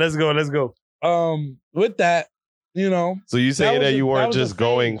 Come Well, on, let's go. With that, you know, So you saying was that a- you that weren't was a just thing.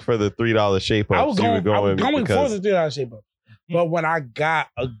 going for the $3 shape I ups. was You were going for because the $3 shape up. But when I got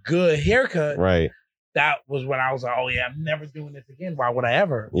a good haircut, right. that was when I was like, oh yeah, I'm never doing this again. Why would I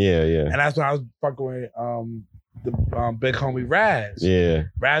ever? Yeah, yeah. And that's when I was fucking with the big homie Raz. Yeah,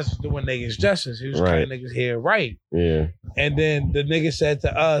 Raz was doing niggas justice. He was Right. cutting niggas hair right. yeah. And then the nigga said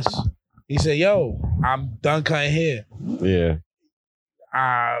to us, he said, yo, I'm done cutting hair. Yeah.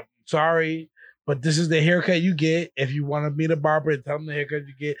 Sorry, but this is the haircut you get. If you want to meet a barber and tell them the haircut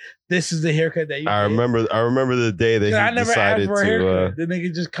you get, this is the haircut that you I get. remember the day that he I never asked decided for a haircut. to The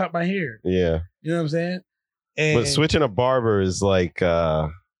nigga just cut my hair. yeah. You know what I'm saying? And, But switching a barber is like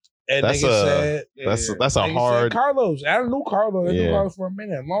and that's nigga a- said, that's a nigga hard- said Carlos. I knew Carlos. I knew Yeah. Carlos for a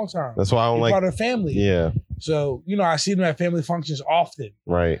minute, a long time. that's why I don't He's like part of the family. yeah. So, I see them at family functions often,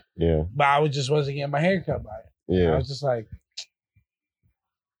 Right. Yeah. but I just wasn't getting my hair cut by it. I Yeah. was just like,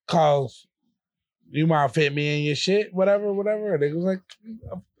 cause you might fit me in your shit, whatever. And they was like,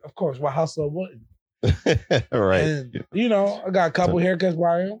 of course, what hustler wouldn't? Right. And I got a couple haircuts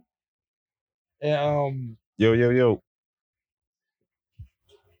by him. And Yo.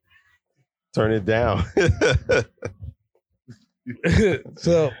 Turn it down.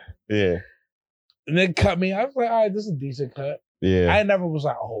 so Yeah. and they cut me. I was like, all right, this is a decent cut. Yeah. I never was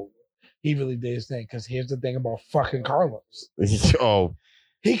like, oh, he really did his thing. Because here's the thing about fucking Carlos. Oh,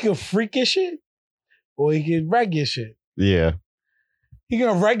 He could freak his shit or he could wreck your shit. yeah. He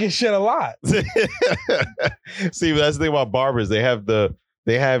gonna wreck your shit a lot. See, that's the thing about barbers. They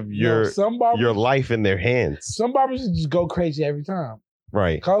have your Some barbers, your life in their hands. some barbers just go crazy every time.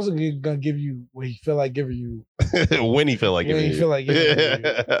 Right. Carlos is gonna give you what he feel like giving you. When he feel like When it. he feel like giving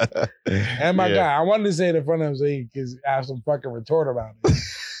And my Yeah. guy, I wanted to say it in front of him so he could have some fucking retort about it.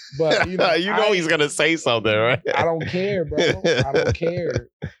 But he's gonna say something, right? I don't care, bro. I don't care.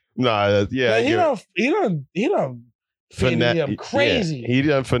 Nah, yeah. Like, he done fit me up crazy. Yeah, he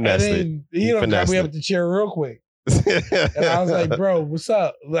done finessed it. And then he done got finessed me it. up the chair real quick. And I was like, bro, what's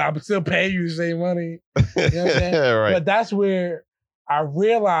up? I'm still paying you the same money. You know what I'm saying? Right. But that's where I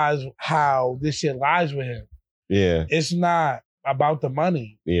realized how this shit lies with him. Yeah. It's not about the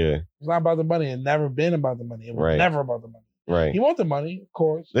money. Yeah. It's not about the money. It's never been about the money. It was Right. never about the money. Right. He want the money, of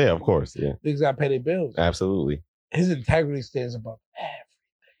course. Yeah, of course. Yeah. Niggas got to pay their bills. Absolutely. His integrity stands above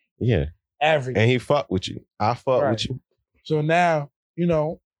Yeah. everything. And he fuck with you. I fuck Right. with you. So now,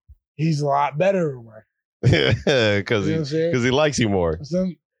 he's a lot better. Right? Because You know what I'm saying? he likes you more.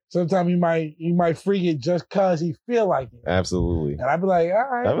 Sometimes he might freak it just cause he feel like it. Absolutely. And I'd be like, all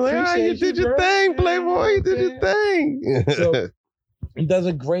right, I'm like, ah, you did your bro. thing, Yeah, Playboy. You did yeah. your thing. So he does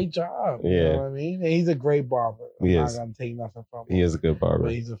a great job. You Yeah. know what I mean? And he's a great barber. He I'm is. not gonna take nothing from him. He is a good barber.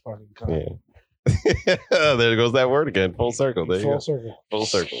 But he's a fucking cunt. Yeah. There goes that word again. Full circle. There you Full go. circle. Full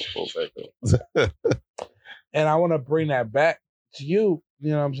circle. Full circle. And I want to bring that back to you.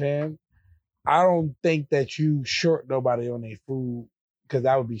 You know what I'm saying? I don't think that you short nobody on their food because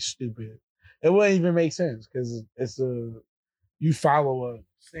that would be stupid. It wouldn't even make sense because you follow a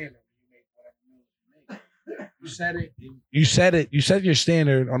standard. You set it. You set your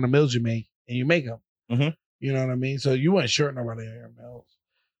standard on the meals you make, and you make them. Mhm. You know what I mean? So you wouldn't short nobody on your meals.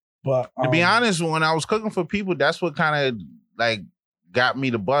 But To be honest, when I was cooking for people, that's what kind of like got me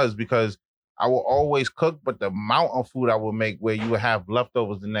the buzz because I will always cook, but the amount of food I would make where you would have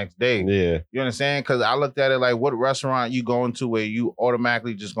leftovers the next day. Yeah. You understand? Because I looked at it like, what restaurant you going to where you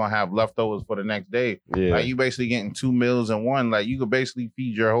automatically just gonna have leftovers for the next day? Yeah. Like you basically getting 2 meals in one. Like you could basically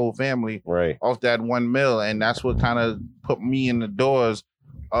feed your whole family Right. off that one meal, and that's what kind of put me in the doors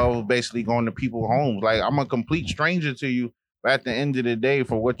of basically going to people's homes. Like I'm a complete stranger to you, but at the end of the day,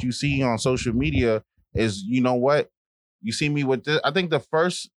 for what you see on social media is, you know what? You see me with this. I think the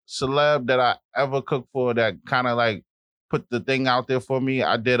first celeb that I ever cooked for that kind of like put the thing out there for me,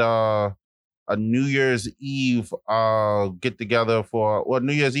 I did a New Year's Eve get together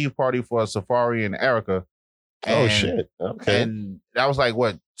New Year's Eve party for Safari and Erica. Oh And- shit. Okay. And that was like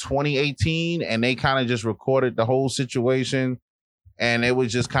what 2018, and they kind of just recorded the whole situation, and it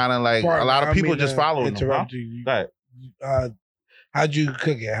was just kind of like a lot of people just following them. Huh? Interrupt you. Go ahead. How'd you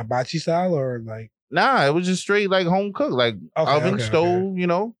cook it? Hibachi style or like? Nah, it was just straight like home cooked, like oven, stove,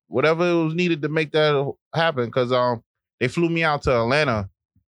 whatever was needed to make that happen. Because they flew me out to Atlanta,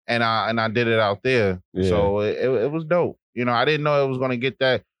 and I did it out there. Yeah. So it was dope. I didn't know it was gonna get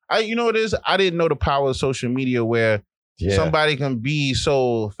that. I didn't know the power of social media where Yeah. somebody can be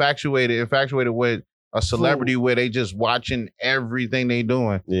so infatuated with a celebrity where they just watching everything they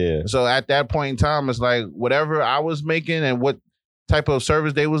doing. Yeah. So at that point in time, it's like whatever I was making and what type of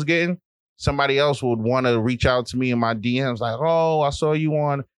service they was getting, somebody else would want to reach out to me in my DMs like, oh, I saw you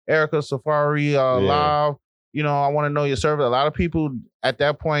on Erica Safari live. I want to know your service. A lot of people at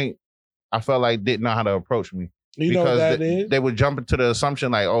that point, I felt like didn't know how to approach me. You know what that is? They would jump into the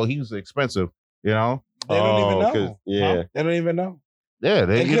assumption like, oh, he's expensive, They don't even Oh, know. 'cause- yeah. They don't even know. Yeah,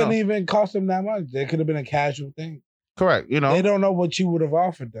 It couldn't even cost them that much. They could have been a casual thing. correct. They don't know what you would have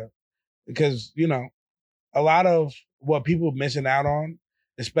offered them. Because, a lot of what people missing out on,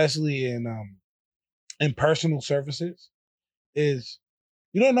 especially in personal services, is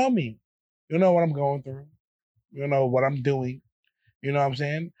you don't know me. You don't know what I'm going through. You don't know what I'm doing. You know what I'm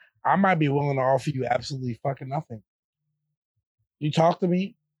saying? I might be willing to offer you absolutely fucking nothing. You talk to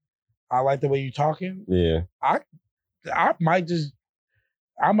me. I like the way you talking. Yeah. I might just.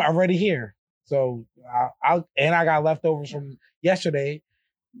 I'm already here, so I got leftovers from yesterday.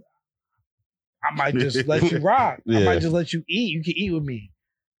 I might just let you rock. I Yeah. might just let you eat. You can eat with me.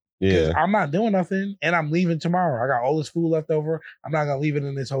 Because Yeah. I'm not doing nothing and I'm leaving tomorrow. I got all this food left over. I'm not going to leave it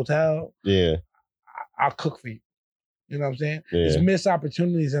in this hotel. Yeah. I'll cook for you. You know what I'm saying? Yeah. It's missed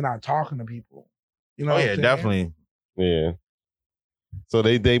opportunities in not talking to people. You know Oh what yeah, I'm saying? definitely. Yeah. So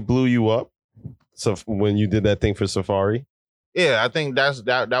they blew you up. So when you did that thing for Safari. Yeah, I think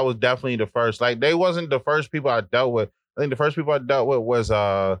that was definitely the first. Like they wasn't the first people I dealt with. I think the first people I dealt with was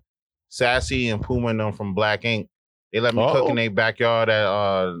Sassy and Puma and them from Black Ink. They let me cook in their backyard at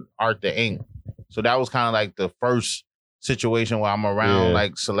Art the Ink. So that was kind of like the first situation where I'm around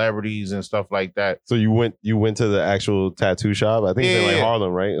like celebrities and stuff like that. So you went to the actual tattoo shop? I think it's in like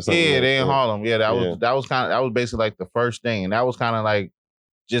Harlem, right? Or something Yeah, like they in that. Harlem. Yeah, that was basically like the first thing. And that was kind of like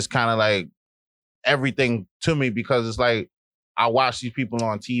just kind of like everything to me because it's like I watch these people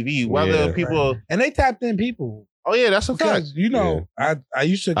on TV. Whether people and they tapped in people. Oh yeah, that's a fact. Because you know, I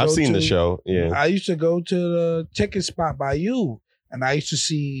used to go I've seen to the show. Yeah. I used to go to the ticket spot by you, and I used to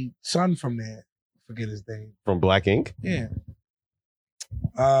see Son from there. Forget his name. From Black Ink? Yeah.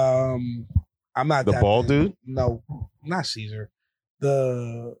 I'm not The tapped bald in. dude? No, not Caesar.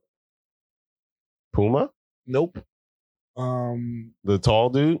 The Puma? nope. The tall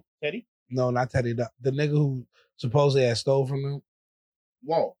dude? Teddy? No, not Teddy. The nigga who supposedly had stole from him.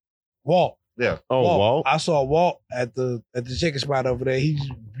 Walt. Walt. Yeah. Oh, Walt? I saw Walt at the chicken spot over there. He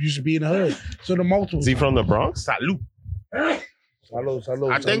used to be in the hood. So the multiple. Is he from the Bronx? Salute.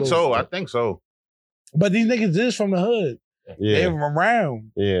 Salud. I think so. I think so. But these niggas is from the hood. Yeah. They're from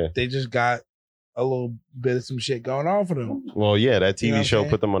around. Yeah. They just got a little bit of some shit going on for them. Well, yeah, that TV You know what I'm show saying?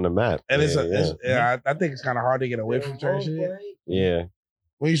 put them on the map. And yeah. I think it's kind of hard to get away from certain shit. Yeah.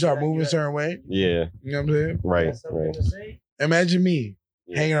 When you start moving a certain way, Yeah. you know what I'm saying? Right. Right. Imagine me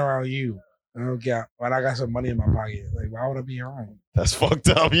Yeah. hanging around you. When I got some money in my pocket. Like, why would I be around? That's fucked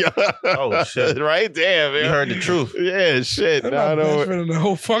up, yeah. Oh, shit. Right? Damn, man. You heard the truth. Yeah, shit. That's Now I my best know. friend in the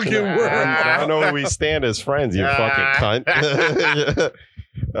whole fucking world. I know where we stand as friends, you fucking cunt.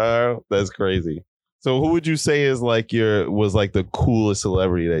 That's crazy. So who would you say is like was like the coolest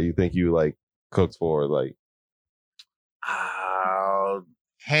celebrity that you think you like cooked for? Like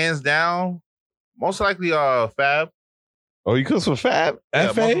Hands down, most likely Fab. oh, you cooked for Fab? Yeah,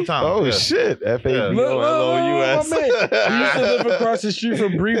 F.A.? multiple times, Oh yeah. shit. Yeah. FABOLOUS. my man. He used to live across the street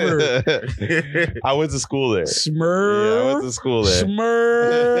from Brewer. I went to school there. Smurf. Yeah, I went to school there.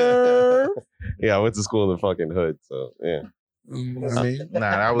 Smurf. Yeah, I went to school in the fucking hood. So yeah. I mean, Nah,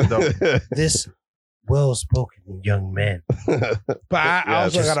 that was dope. This well-spoken young man. but I Yeah,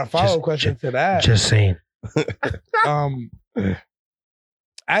 also got a follow-up question to that. Just saying.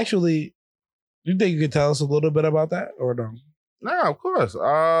 Actually, you think you could tell us a little bit about that or no? Nah, of course.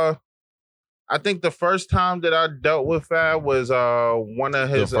 I think the first time that I dealt with Fab was one of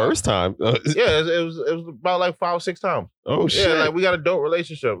the his first time. yeah, it was about like 5 or 6 times. Oh shit. Yeah, like we got a dope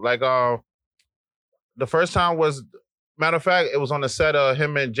relationship. Like the first time was, matter of fact, it was on the set of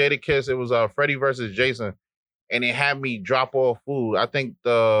him and Jadakiss. It was Freddie versus Jason, and it had me drop off food. I think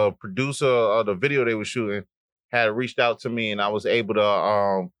the producer of the video they were shooting had reached out to me, and I was able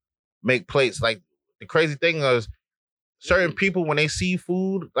to make plates. Like the crazy thing is, certain people when they see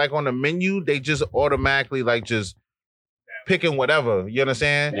food like on the menu, they just automatically like just picking whatever. You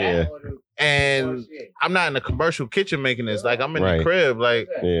understand? Yeah. And I'm not in the commercial kitchen making this. Like I'm in Right. the crib. Like,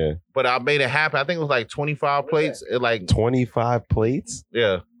 Yeah. but I made it happen. I think it was like 25 plates. It like 25 plates?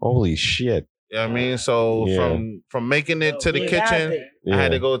 yeah. Holy shit. You know what I mean? So Yeah. from making it to the kitchen, Yeah. I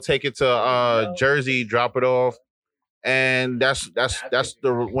had to go take it to Jersey, drop it off. And that's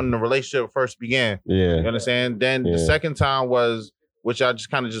when the relationship first began. You Yeah. understand? Then Yeah. the second time was, which I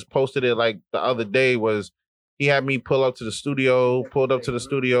just kind of just posted it like the other day, was he had me pulled up to the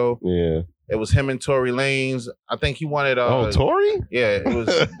studio. Yeah. It was him and Tory Lanez. I think he wanted Tory? yeah, it was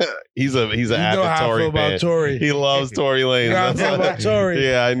he's an You know avid how I Tory feel about fan. Tory. He loves Tory Lanez. You know how I feel about Tory.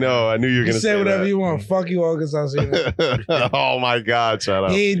 Yeah, I know. I knew you were You gonna say whatever that. you want. Fuck you, August Alsina. Oh my God! Shut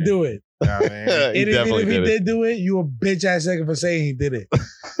up. He ain't do it. Nah, man. He And even definitely if he did it. did do it, you a bitch ass nigga for saying he did it.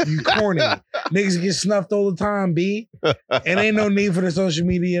 You corny. Niggas get snuffed all the time, B. And ain't no need for the social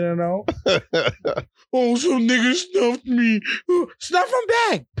media to know. Oh, some nigga snuffed me. Snuff him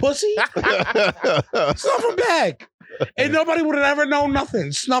back, pussy. Snuff him back. Ain't nobody would have ever known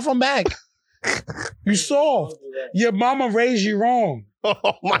nothing. Snuff him back. You soft. Your mama raised you wrong.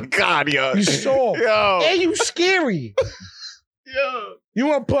 Oh my God, yo. You soft. Yo. And you scary. Yo. You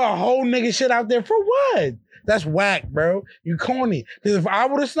want to put a whole nigga shit out there for what? That's whack, bro. You corny. Because if I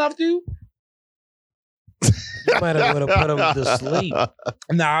would have snuffed you, You might have put him to sleep.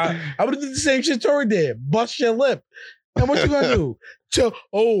 nah, I would have did the same shit Tory did. Bust your lip. And what you gonna do? Tell,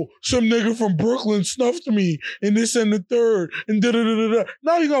 some nigga from Brooklyn snuffed me and this and the third and da da da da.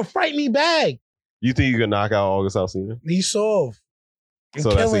 No, you're gonna fight me back. You think you can knock out August Alsina? He's soft.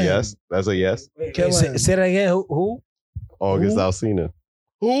 So that's a yes. That's a yes. Wait, say that again. Who? August Who? Alsina.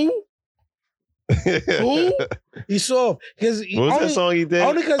 Who? Who? He's soft. Because What was that song he did?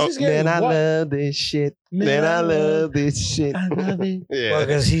 Only because he's getting Man, I what? love this shit. Man, I love this shit. I love it. Yeah.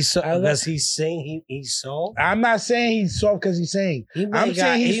 Because he's saying he's soft. I'm not saying he's soft because he's saying. He I'm might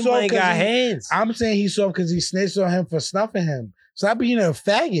saying he's soft because got he- hands. I'm saying he's soft because he snitched on him for snuffing him. Stop being a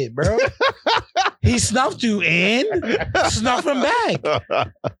faggot, bro. He snuffed you and snuff him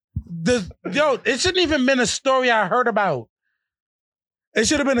back. It shouldn't even been a story I heard about. It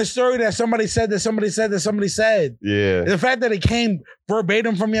should have been a story that somebody said that somebody said that somebody said. Yeah. The fact that it came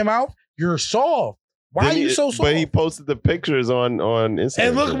verbatim from your mouth, you're soft. Why Then are you he- so soft? But he posted the pictures on Instagram.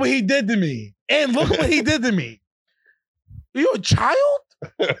 And look what he did to me. You a child?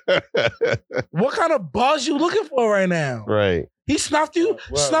 What kind of buzz you looking for right now? Right. He snuffed you,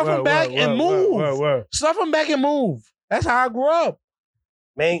 snuff him back and move. Snuff him back and move. That's how I grew up.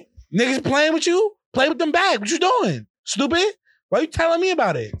 Man, Niggas playing with you, play with them back. What you doing? Stupid? Why you telling me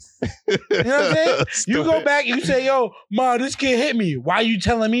about it? You know what I'm saying? You go back, you say, yo, ma, this kid hit me. Why you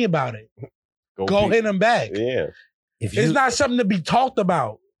telling me about it? Go hit him back. Yeah. if It's not something to be talked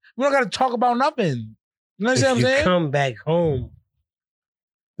about. We don't got to talk about nothing. You know what I'm if you saying? come back home,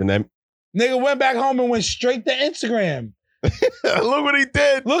 Then that, Nigga went back home and went straight to Instagram. look what he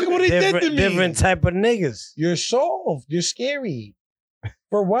did. Look at what he did to me. different type of niggas. You're soft. You're scary.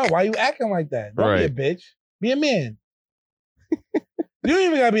 For what? Why you acting like that? Don't Right. be a bitch. Be a man. You don't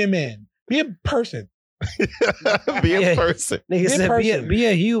even gotta be a man. Be a person. Be a Yeah. person. Nigga said, person. be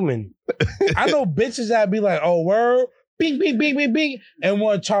a human. I know bitches that be like, oh, word, bing, bing, bing, bing, bing, and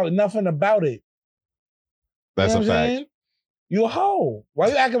want to talk nothing about it. That's You know a what I'm fact. saying? You a hoe. Why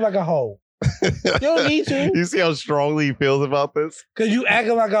you acting like a hoe? You don't need to. You see how strongly he feels about this? Cause you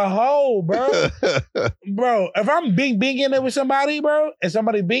acting like a hoe, bro. Bro, if I'm binging it with somebody, bro, and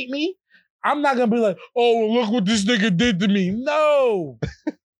somebody beat me, I'm not gonna be like, oh, well, look what this nigga did to me. No.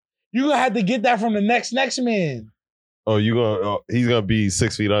 You gonna have to get that from the next man. Oh, he's gonna be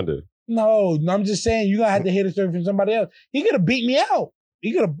 6 feet under. No, I'm just saying you gonna have to hear the story from somebody else. He could have beat me out.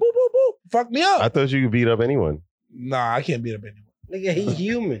 He could have boop, boop, boop, fuck me up. I thought you could beat up anyone. Nah, I can't beat up anyone. Nigga, he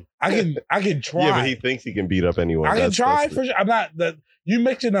human. I can try. Yeah, but he thinks he can beat up anyone. I can That's- try that's for sure. I'm not you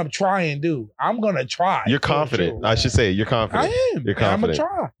mixing up try and do. I'm gonna try. You're for confident. sure. I should say you're confident. I am. You're I'm gonna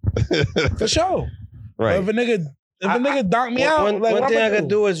confident. try for sure. Right. But if a nigga donk me out, One like, what thing I'ma I could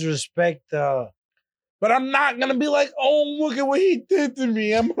do is respect. But I'm not gonna be like, oh, look at what he did to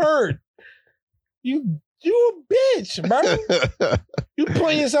me. I'm hurt. You a bitch, bro. You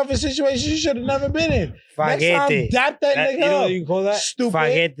put yourself in situations you should have never been in. Next time, Faguete. dap that nigga You know up. what you call that? Stupid.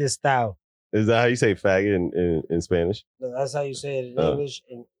 Faguete style. Is that how you say faggot in Spanish? No, that's how you say it in Oh. English.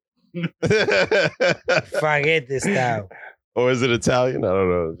 Faguete style. Or is it Italian? I don't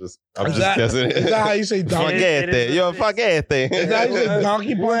know. I'm Is just that- guessing. Is that how you say donkey? Faguete. You're a faguete. Is that how you say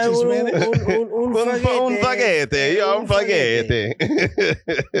donkey punch in Spanish? Un faguete. You're a faguete.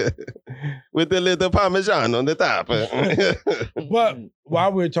 With the little parmesan on the top. But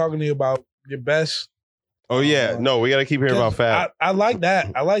while we were talking to you about your best, Oh, yeah. No, we got to keep hearing about fat. I like that.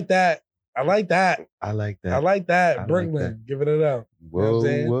 I like that. I like that. I like I like that. I like Brooklyn, give it a up. Whoa, I'm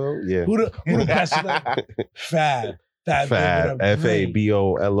saying? whoa. Yeah. Who the best? Fab. Fab. Fab.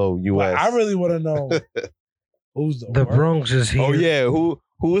 Fabolous. I really want to know who's the The worst. Bronx is here. Oh, yeah.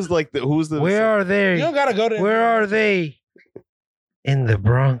 Who's the. Where are You they? don't gotta go there. Where are they? In the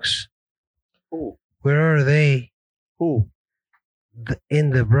Bronx. Who? Where are they? Who? In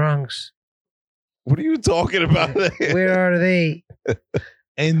the Bronx. What are you talking about? Where are they?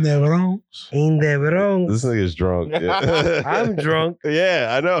 in the Bronx? In the Bronx. This nigga's drunk. Yeah. I'm drunk. Yeah,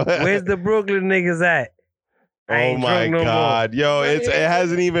 I know. Where's the Brooklyn niggas at? I Oh ain't my drunk no more. God. Yo, it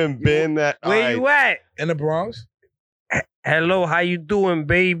hasn't even been that. Where you at? In the Bronx? Hello, how you doing,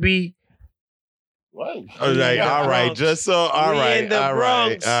 baby? What? All right, all right. Bronx. Just so, all We right, in the all right,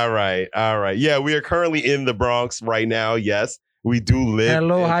 Bronx. all right, all right. Yeah, we are currently in the Bronx right now. Yes, we do live.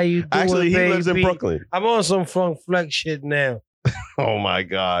 Hello, in- how you doing, Actually, he baby? lives in Brooklyn. I'm on some funk flex shit now. Oh my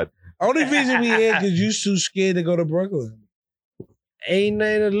God. Only reason we here because you too scared to go to Brooklyn. Ain't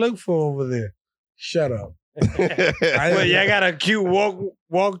nothing to look for over there. Shut up. Well, y'all got a cute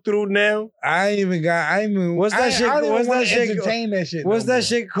walk through now. I ain't even. What's that shit- I don't even what's wanna that shit- entertain that shit. What's no that more.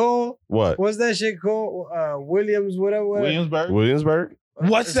 shit called? What? What's that shit called? Williams, whatever. Williamsburg? Williamsburg?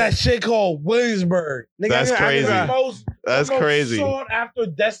 What's that shit called? Williamsburg. Nigga, That's I can crazy. drive Most That's the most crazy. sought after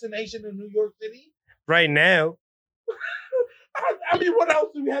destination in New York City. right now. I mean, what else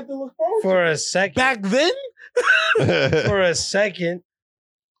do we have to look forward For to? a second. Back then? For a second.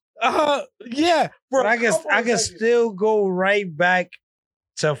 Yeah. For But I can still go right back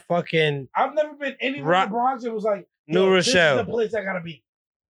to fucking I've never been anywhere Ro- in the Bronx. It was like New yo, Rochelle. This is the place I gotta be.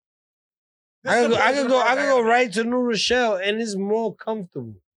 I could go right to New Rochelle and it's more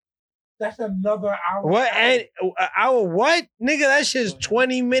comfortable. That's another hour. What and hour what? Nigga, that shit's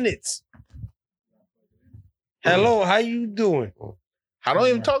 20 minutes. Hello, how you doing? I don't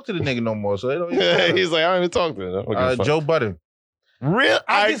even talk to the nigga no more, so it don't even matter. He's like, I don't even talk to him. I don't give a fuck. Joe Budden. Real?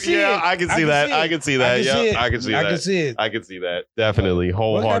 I can see it. I can I see can that. see I it. can see that. I can see it. Yeah, I can see I that. can see it. I can see that. Definitely, What type of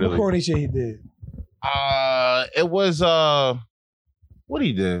wholeheartedly. corny shit he did? It was what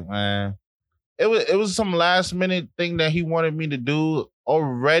he did, man. It was some last minute thing that he wanted me to do.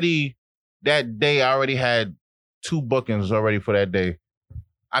 Already that day, I already had 2 bookings already for that day.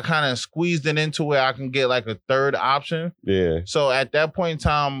 I kind of squeezed it into where I can get like a third option. Yeah. So at that point in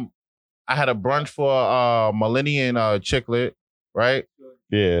time, I had a brunch for Millennium Chicklet, right?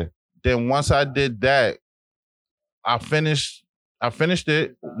 Yeah. Then once I did that, I finished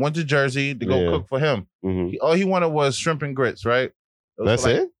it, went to Jersey to go Yeah. cook for him. Mhm. All he wanted was shrimp and grits, right? was That's for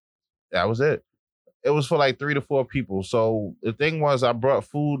like- it? That was it. It was for like 3 to 4 people. So the thing was, I brought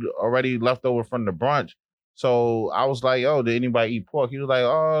food already left over from the brunch. So I was like, "Yo, did anybody eat pork?" He was like,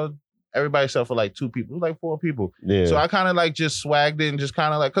 "Oh, everybody except for like 2 people." It was like 4 people. Yeah. So I kind of like just swagged it and just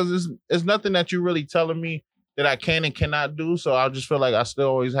kind of like, because it's nothing that you're really telling me that I can and cannot do. So I just feel like I still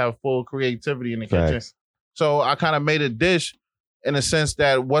always have full creativity in the kitchen. Facts. So I kind of made a dish in a sense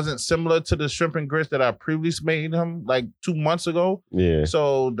that wasn't similar to the shrimp and grits that I previously made him like 2 months ago. Yeah.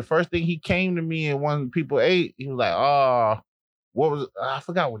 So the first thing he came to me and when people ate, he was like, "Oh, what was I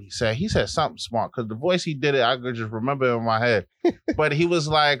forgot what he said. He said something smart because the voice he did it, I could just remember it in my head. But he was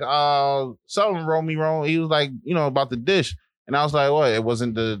like, something roll me wrong. He was like, about the dish. And I was like, what? It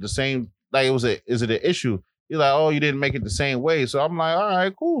wasn't the same, like is it an issue? He's like, oh, you didn't make it the same way. So I'm like, all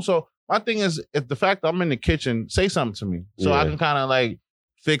right, cool. So my thing is, if the fact that I'm in the kitchen, say something to me. So I Yeah. can kind of like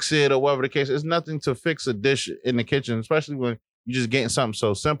fix it or whatever the case. It's nothing to fix a dish in the kitchen, especially when you're just getting something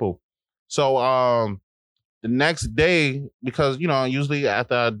so simple. So the next day, because usually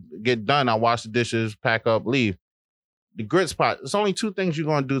after I get done, I wash the dishes, pack up, leave. The grits pot, it's only 2 things you're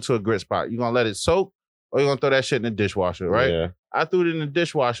gonna do to a grits pot. You're gonna let it soak or you're gonna throw that shit in the dishwasher, right? Yeah. I threw it in the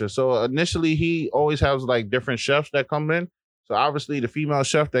dishwasher. So initially he always has like different chefs that come in. So obviously the female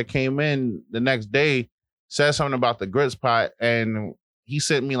chef that came in the next day said something about the grits pot and he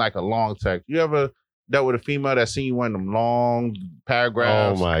sent me like a long text. You ever dealt with a female that seen you one of them long Oh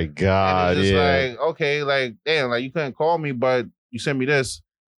paragraphs? my God. And it's just Yeah. like, okay, like, damn, like you couldn't call me, but you sent me this.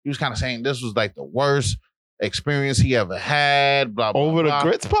 He was kind of saying this was like the worst experience he ever had, blah, blah, Over the blah.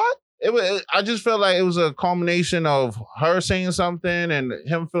 grits pot? I just felt like it was a culmination of her saying something and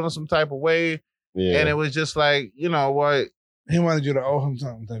him feeling some type of way. Yeah. And it was just like, you know what? He wanted you to owe him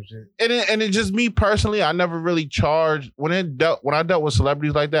something type shit. And it just me personally, I never really charged when I dealt with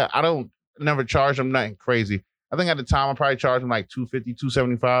celebrities like that. I never charge them nothing crazy. I think at the time I probably charged him like $250,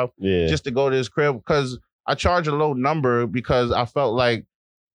 $275 yeah. just to go to his crib because I charge a low number because I felt like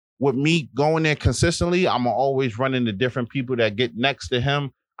with me going there consistently, I'm always running to different people that get next to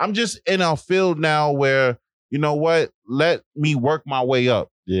him. I'm just in a field now where, you know what, let me work my way up.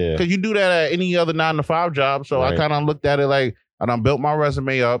 Yeah. Because you do that at any other 9-to-5 job. So Right. I kind of looked at it like, I done built my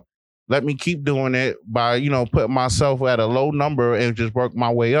resume up. Let me keep doing it by, putting myself at a low number and just work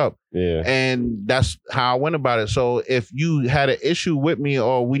my way up. Yeah. And that's how I went about it. So if you had an issue with me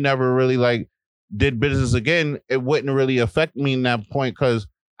or we never really like did business again, it wouldn't really affect me in that point because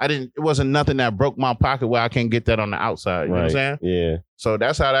it wasn't nothing that broke my pocket where I can't get that on the outside. You know what I'm saying? Yeah. So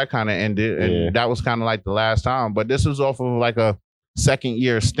that's how that kind of ended. And Yeah. that was kind of like the last time. But this was off of like a second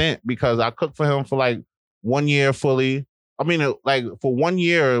year stint because I cooked for him for like 1 year fully. I mean, like for 1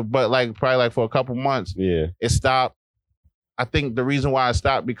 year, but like probably like for a couple months, Yeah. it stopped. I think the reason why I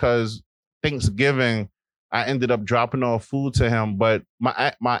stopped because Thanksgiving, I ended up dropping off food to him. But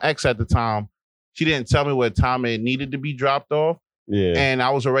my ex at the time, she didn't tell me what time it needed to be dropped off. Yeah. And I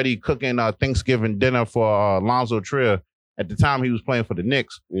was already cooking Thanksgiving dinner for Lonzo Trier. At the time, he was playing for the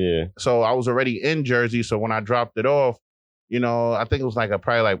Knicks. Yeah. So I was already in Jersey. So when I dropped it off, I think it was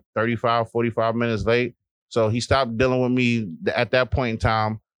probably like 35, 45 minutes late. So he stopped dealing with me at that point in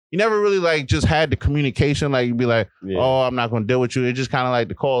time. He never really like just had the communication. Like you'd be like, Yeah. oh, I'm not going to deal with you. It just kind of like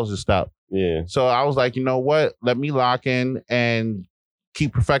the calls just stopped. Yeah. So I was like, you know what? Let me lock in and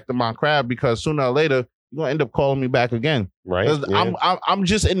keep perfecting my craft because sooner or later, you're going to end up calling me back again. Right. 'Cause Yeah. I'm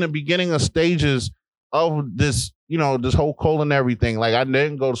just in the beginning of stages of this, this whole culinary thing. Like I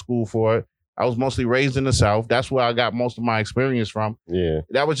didn't go to school for it. I was mostly raised in the South. That's where I got most of my experience from. Yeah.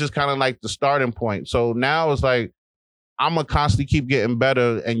 That was just kind of like the starting point. So now it's like, I'm going to constantly keep getting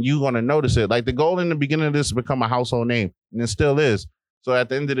better and you're going to notice it. Like the goal in the beginning of this is to become a household name, and it still is. So at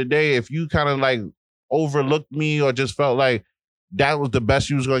the end of the day, if you kind of like overlooked me or just felt like that was the best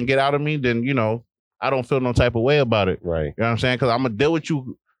you was going to get out of me, then, you know, I don't feel no type of way about it. Right. You know what I'm saying? Because I'm going to deal with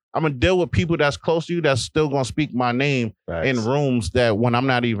you. I'm going to deal with people that's close to you that's still going to speak my name Facts. in rooms that when I'm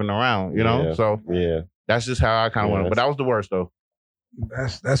not even around, you know? Yeah. So Yeah. that's just how I kind of Yeah, went. But that was the worst, though.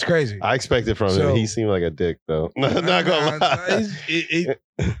 That's crazy. I expected from So- him. He seemed like a dick, though. Not gonna lie.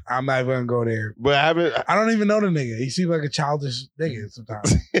 I'm not even gonna go there. But I haven't. I don't even know the nigga. He seems like a childish nigga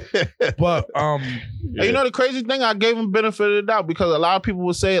sometimes. But And you know the crazy thing? I gave him benefit of the doubt because a lot of people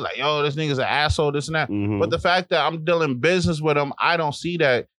would say, like, yo, this nigga's an asshole, this and that. Mhm. But the fact that I'm dealing business with him, I don't see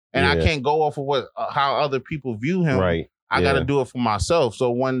that. And I Yeah. can't go off of what how other people view him. Right. I got to do it for myself.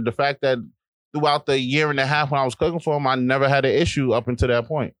 So when the fact that throughout the year and a half when I was cooking for him, I never had an issue up until that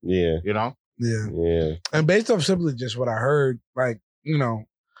point. Yeah. You know? yeah. Yeah. And based off simply just what I heard, like, you know,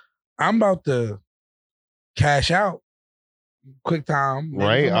 I'm about to cash out quick time. Maybe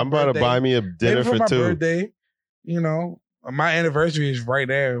Right. for my I'm about to birthday. buy me a Maybe dinner for for my two. birthday. You know, my anniversary is right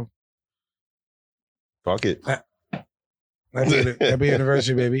there. Fuck it. Happy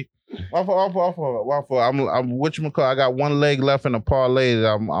anniversary, baby. I'm whatchamacallit, I got one leg left in a parlay that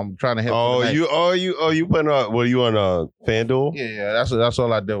I'm trying to hit. for the night. You putting on? What are you on? FanDuel? Yeah, that's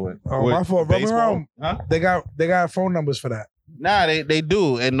all I deal with. Oh, With my fault. Rub me baseball? wrong. Huh? They got phone numbers for that. Nah, they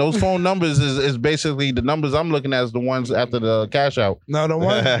do. And those phone numbers is basically the numbers I'm looking at is the ones after the cash out. No, the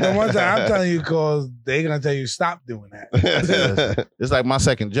ones that I'm telling you, cause they gonna tell you stop doing that. It's like my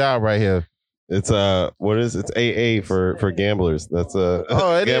second job right here. It's what is it's AA for gamblers. That's it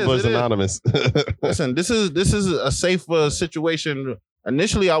is, Gamblers it is. Anonymous. Listen, this is a safer situation.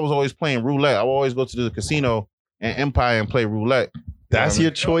 Initially, I was always playing roulette. I would always go to the casino and Empire and play roulette. That's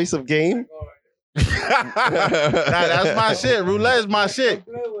your choice of game. Nah, that's my shit. Roulette is my shit.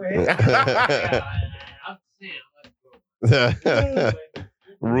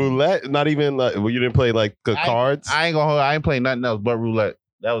 Roulette, not even like you didn't play like the cards. I ain't gonna hold. I ain't playing nothing else but roulette.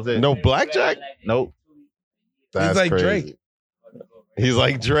 That was it. No blackjack. Nope. That's like crazy. Drake. He's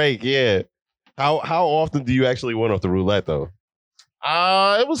like Drake. Yeah. How often do you actually win off the roulette though?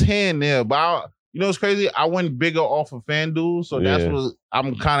 It was here and there, but you know what's crazy? I went bigger off of FanDuel, so that's Yeah. what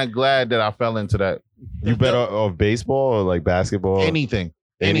I'm kind of glad that I fell into that. You bet off baseball or like basketball? Anything.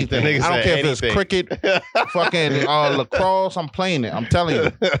 Anything. I don't Nigga care said if it's anything. cricket, fucking lacrosse. I'm playing it. I'm telling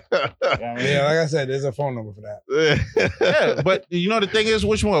you. Yeah, like I said, there's a phone number for that. Yeah, but you know the thing is,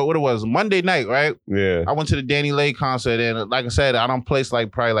 which one? What it was? Monday night, right? Yeah. I went to the Danny Lay concert, and like I said, I don't place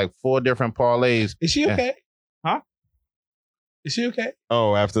like probably like 4 different parlays. Is she Yeah. okay? Huh? Is she okay?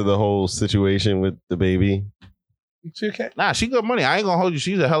 Oh, after the whole situation with the baby. Is she okay? Nah, she good money. I ain't gonna hold you.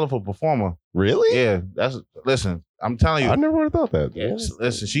 She's a hell of a performer. Really? Yeah, listen. I'm telling you. I never would have thought that. Yeah,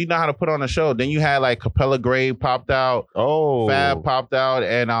 listen, she know how to put on a show. Then you had like Capella Gray popped out, Oh. Fab popped out,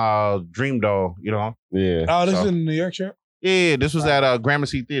 and Dream Doll. You know, Yeah. Oh, this So- is in the New York show? yeah. This was at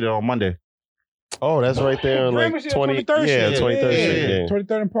Gramercy Theater on Monday. Oh, that's right there on like Gramercy on 20. 23rd Yeah, Street. 23rd Yeah, Street. Yeah.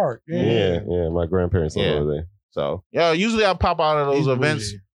 23rd and Park. Yeah. My grandparents live Yeah. over there. So yeah, usually I pop out of those He's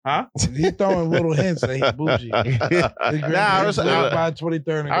events. bougie. Huh? He's throwing little hints that he's bougie. Nah, I by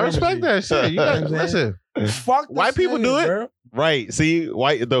 23rd and I respect that shit. You got, Yeah. listen. Fuck this White people nigga, do it. Bro. Right. See,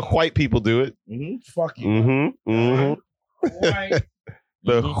 the white people do it. Mhm. Fuck you. Mm-hmm. Mm-hmm.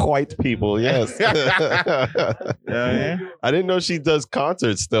 The white people, yes. Yeah. I didn't know she does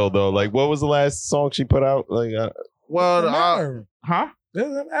concerts still though. Like, what was the last song she put out? Like, Well, Doesn't matter. huh?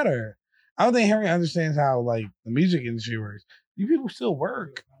 Doesn't matter. I don't think Harry understands how like the music industry works. You people still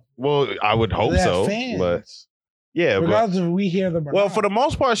work. well, I would hope They have so, fans. but yeah, but Regardless if we hear them or Well, not. for the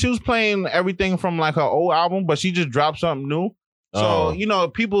most part, she was playing everything from like her old album, but she just dropped something new. So Oh. you know,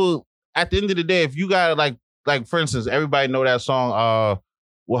 people at the end of the day, if you got like for instance, everybody know that song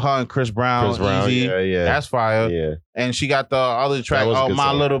with her and Chris Brown, Chris Brown, Easy. yeah, That's fire. yeah, And she got the other track, was a good My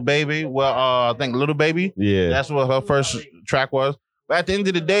song. Little Baby. Well, I think Little Baby. yeah. That's what her first track was. But at the end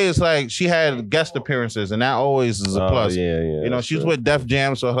of the day, it's like she had guest appearances, and that always is a plus. Yeah, You know, that's she was true. with Def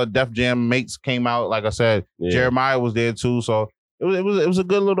Jam, so her Def Jam mates came out. Like I said, Yeah. Jeremiah was there too. So it was a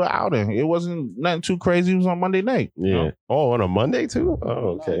good little outing. It wasn't nothing too crazy. It was on Monday night. Yeah. You know? Oh, on a Monday too?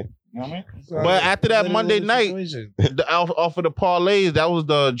 Oh, okay. You know what I mean? So, But after that literally Monday the night, situation. off of the parlays, that was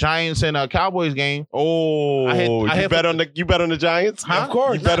the Giants and Cowboys game. Oh, I hit you bet for- on the Giants? Huh? Of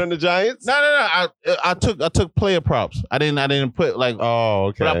course. You bet on the Giants? No. I took player props. I didn't put like, Oh,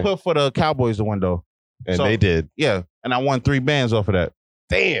 okay. but I put for the Cowboys to win though. and so- they did. Yeah, and I won 3 bands off of that.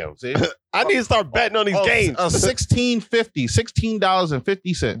 Damn. See? I need to start betting on these games.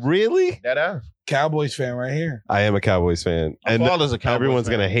 $16.50. Really? That ass. Cowboys fan right here. I am a Cowboys fan. My And father's a Cowboys everyone's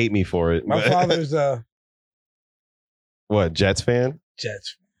fan. going to hate me for it. My father's a What, Jets fan?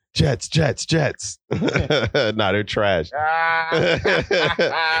 Jets. Jets. Nah, they're trash.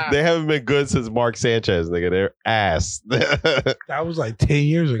 They haven't been good since Mark Sanchez, nigga. They're ass. That was like 10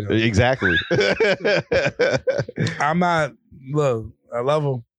 years ago. Exactly. I'm not. Look, I love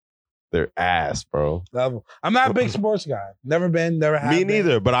them. They're ass, bro. Love them. I'm not a big sports guy. Never been. Never have. Me been.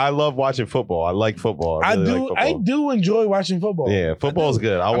 neither, but I love watching football. I like football. I really do. like football. I do enjoy watching football. Yeah, football's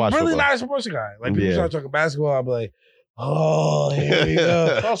good. I'll watch I'm really football. not a sports guy. Like people Yeah. start talking basketball, I'll be like, oh, here we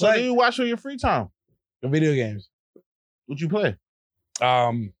go. Oh, so Like, do you watch on your free time? the video games. What you play?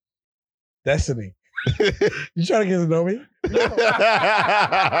 Destiny. You trying to get to know me?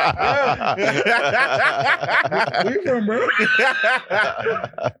 Where you from, bro?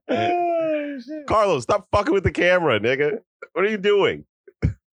 Oh, shit. Carlos, stop fucking with the camera, nigga. What are you doing?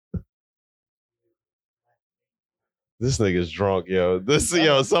 This nigga's drunk, yo.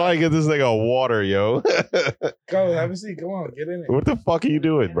 Somebody get this nigga a water, yo. Go, have a seat. Come on, get in it. What the fuck are you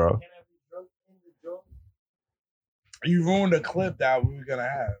doing, bro? You ruined a clip that we were gonna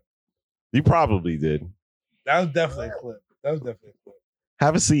have. You probably did. That was definitely a clip.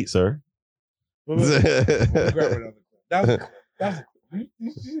 Have a seat, sir. We'll grab another clip. That was a clip.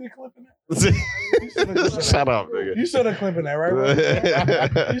 You see the clip in that? Shut up, nigga. You saw the clip in that, right? Bro?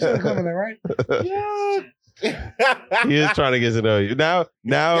 You saw the clip in that, right? Yeah. He is trying to get to know you. Now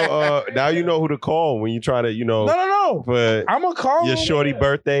you know who to call when you try to, No. for I'm gonna call your him. shorty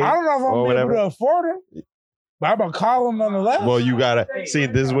birthday. I don't know if I'm or able whatever. to afford him, but I'm gonna call him nonetheless. Well, you gotta see.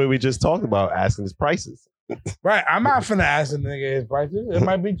 This is what we just talked about, asking his prices. Right. I'm not finna ask the nigga his prices. It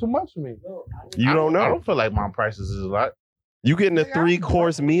might be too much for me. You don't I know. don't feel like my prices is a lot. You getting a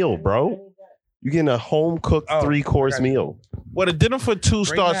 3-course meal, bro. You getting a home cooked Oh, 3-course gotcha. meal. Well, the dinner for two Bring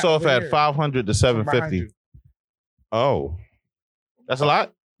starts that off over at here. 500 to Behind 750. you. Oh, That's a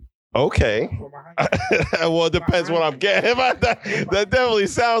lot. okay. Well, it depends what I'm getting. That definitely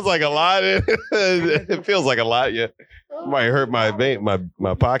sounds like a lot. It feels like a lot. Yeah, might hurt my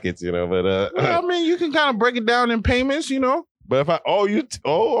pockets, But Well, I mean, you can kind of break it down in payments, but if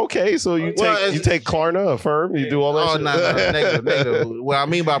okay. So you take Klarna, Affirm, you do all that. Oh, shit? no, negative. What I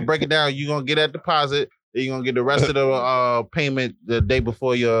mean by break it down, you're gonna get that deposit, then you're gonna get the rest of the payment the day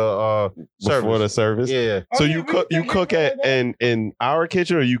before your service. Before the service. Yeah. So Oh, you cook in our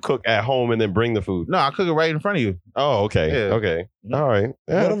kitchen, or you cook at home and then bring the food? No, I cook it right in front of you. Oh, okay, Yeah. okay, all right. What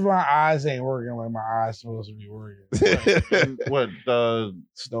Yeah. if my eyes ain't working like my eyes supposed to be working? What?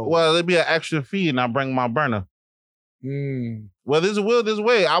 Stove. Well, it'd be an extra fee, and I bring my burner. Well, there's a will, there's a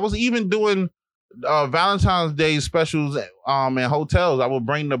way. I was even doing Valentine's Day specials in hotels. I would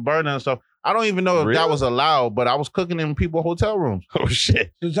bring the burner and stuff. I don't even know if that Really? was allowed, but I was cooking in people's hotel rooms. Oh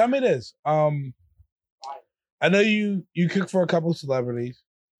shit. So tell me this. I know you cook for a couple celebrities.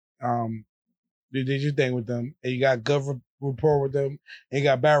 You did your thing with them, and you got good rapport with them, and you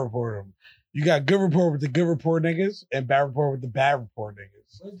got bad rapport with them. You got good rapport with the good rapport niggas, and bad rapport with the bad rapport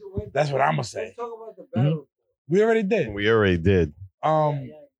niggas. That's what I'm gonna say. Let's talk about the battle. We already did. We already did.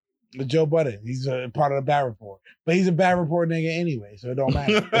 With Joe Budden, he's a part of the bad report, but he's a bad report nigga anyway, so it don't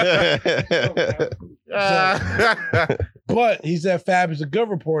matter. But he said Fab is a good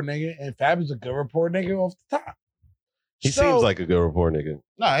report nigga, and Fab is a good report nigga off the top. He So- seems like a good report nigga.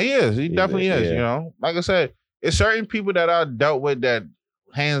 No, he is. He definitely is. yeah. Like I said, it's certain people that I dealt with that,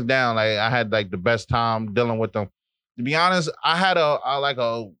 hands down, like I had like the best time dealing with them. To be honest, I had not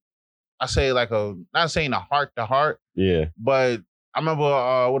saying a heart to heart, Yeah. but I remember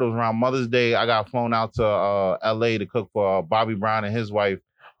what it was around Mother's Day. I got flown out to LA to cook for Bobby Brown and his wife.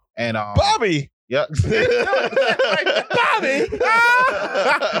 And Bobby. yeah. Bobby.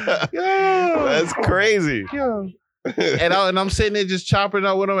 That's crazy. and I'm sitting there just chopping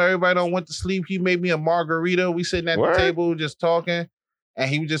up with him. Everybody done went to sleep. He made me a margarita. We sitting at Word? the table just talking. And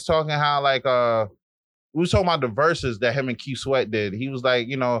he was just talking how like we was talking about the verses that him and Keith Sweat did. He was like,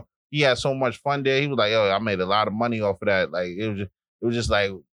 he had so much fun there. He was like, yo, I made a lot of money off of that. Like it was just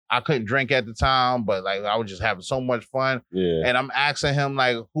like I couldn't drink at the time, but like I was just having so much fun. Yeah. And I'm asking him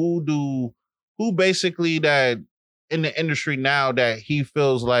like who basically that in the industry now that he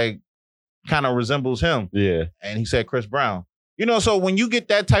feels like kind of resembles him. Yeah. And he said Chris Brown. So when you get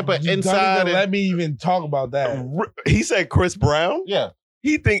that type of You don't inside, even let me even talk about that. He said Chris Brown? yeah,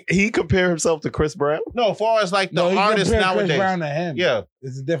 He compare himself to Chris Brown? no, as far as like the No, he artists compared nowadays, Chris Brown to him. yeah,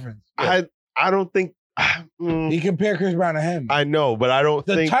 It's a difference. I don't think He compared Chris Brown to him. I know, but I don't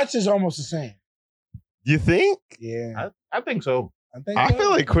The think touch is almost the same. you think? Yeah. I think so. I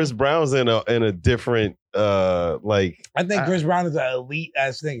feel like Chris Brown's in a different like. I think Chris Brown is an elite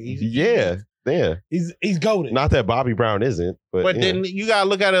ass thing. Yeah. He's goated. Not that Bobby Brown isn't, but then you gotta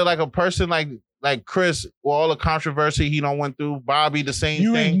look at it like a person like Chris, with all the controversy he don't went through. Bobby, the same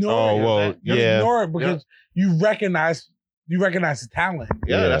you thing. Ignore it. You yeah. ignore it because you recognize the talent.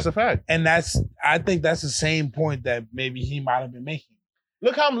 Yeah, that's a fact. And I think that's the same point that maybe he might have been making.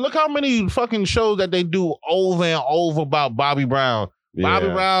 Look how many fucking shows that they do over and over about Bobby Brown. Yeah.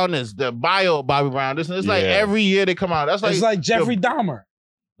 Bobby Brown is the bio of Bobby Brown. It's like every year they come out. That's like it's like Jeffrey Dahmer.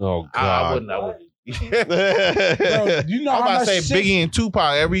 Oh God! I wouldn't. Bro, you know I'm how about to much say Biggie and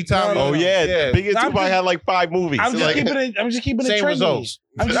Tupac every time. Oh yeah, Biggie and Tupac had like 5 movies. I'm just keeping it same trendy. results.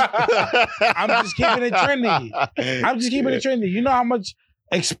 I'm just keeping it trendy. I'm just keeping it trendy. You know how much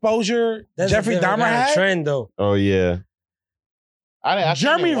exposure Jeffrey Dahmer had? Trend though. Oh yeah.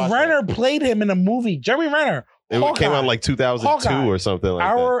 Jeremy Renner played him in a movie. Jeremy Renner. It came out like 2002 Hawkeye. or something like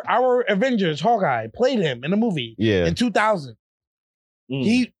that. Our Avengers, Hawkeye, played him in a movie in 2000.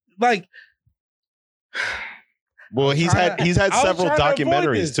 He like. Well, he's had several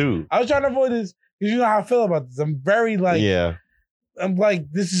documentaries too. I was trying to avoid this because you know how I feel about this. I'm very like I'm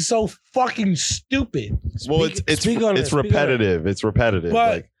like, this is so fucking stupid. Well, it's repetitive. It's repetitive.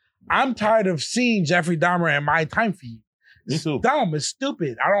 But like, I'm tired of seeing Jeffrey Dahmer in my time feed. It's dumb. It's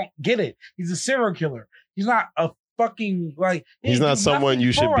stupid. I don't get it. He's a serial killer. He's not a fucking like. He's not someone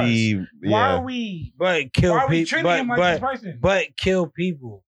you should be. Why are we? But kill people. Treating him like this person? But kill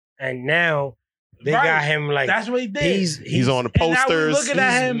people. And now they got him like. That's what he did. He's on the posters. And now we're looking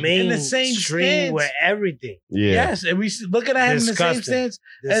at him in the same stance with everything. Yeah. Yes, and we looking at him in the same stance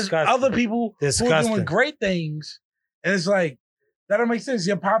as other people who are doing great things. And it's like that don't make sense.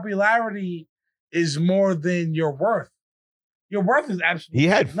 Your popularity is more than your worth. Your worth is absolutely. He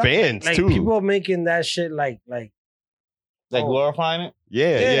had nothing. fans like, too. People making that shit like glorifying it.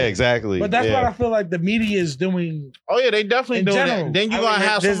 Yeah, exactly. But that's what I feel like the media is doing. Oh yeah, they definitely doing it. Then you're gonna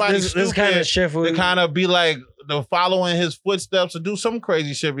have somebody stupid kind of shit to kind of be like following his footsteps or do some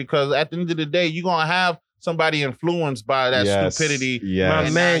crazy shit because at the end of the day, you're gonna have somebody influenced by that stupidity. My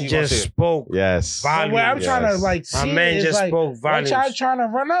man just spoke. Yes. But what I'm trying to like see my man is just like, spoke violence. What y'all trying to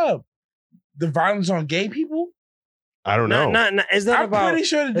run up? The violence on gay people? I don't know. It's not I'm about. pretty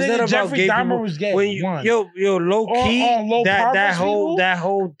sure that Jeffrey Dahmer was gay. When yo, low key, on that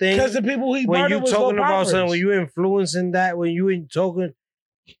whole thing. Because the people he when murdered you was talking low about something, poppers. when you influencing that, when you ain't talking,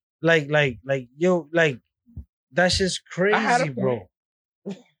 like that's just crazy, bro.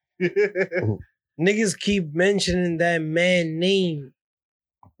 Niggas keep mentioning that man name,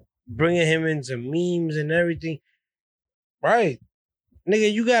 bringing him into memes and everything. Right.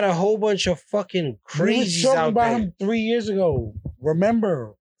 Nigga, you got a whole bunch of fucking crazies We were talking out about there. him 3 years ago.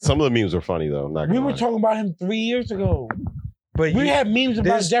 Remember? Some of the memes are funny though. We were talking about him 3 years ago. But we had memes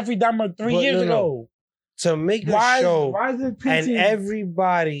about Jeffrey Dahmer 3 years ago. To make a show and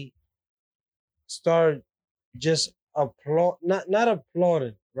everybody start just not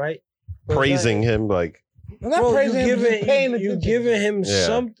applauding, right? But praising him like. Not praising him, you giving him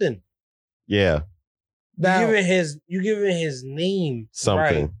something. Yeah. You giving his name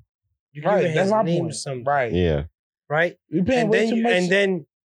something. Right. You giving his name point. something. Right. Yeah. Right. You paying way too much. And then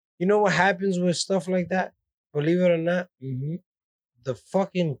you know what happens with stuff like that? Believe it or not, the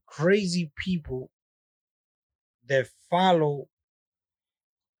fucking crazy people that follow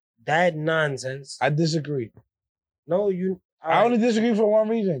that nonsense. I disagree. No, I only disagree for one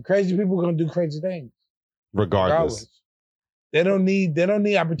reason. Crazy people are gonna do crazy things. Regardless. They don't need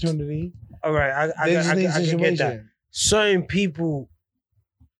opportunity. All right, I can get that. Certain people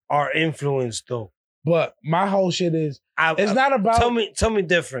are influenced though. But my whole shit is it's not about tell me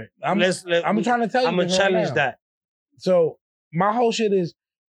different. I'm trying to tell you. I'm gonna challenge that. So my whole shit is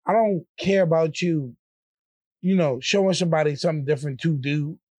I don't care about you, showing somebody something different to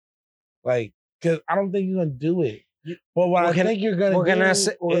do. Like, cause I don't think you're gonna do it. But what I think you're gonna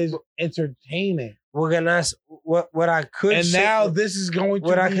do is entertain it. What I could and say, now this is going to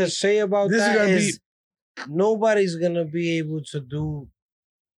what be, I could say about this that is nobody's gonna be able to do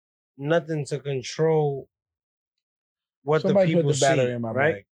nothing to control what the people put the battery see, in my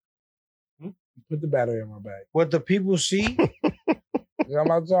right? bag. Put the battery in my bag. What the people see, I'm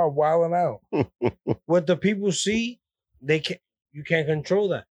outside wilding out. what the people see, you can't control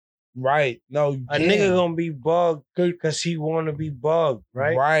that. Right. No, you can't. Nigga gonna be bugged because he wanna be bugged,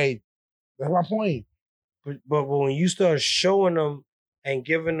 right? Right. That's my point. But when you start showing them and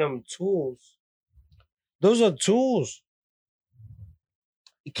giving them tools, those are tools.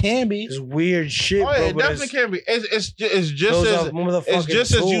 It can be. It's weird shit. Oh, yeah, bro, it definitely can be. It's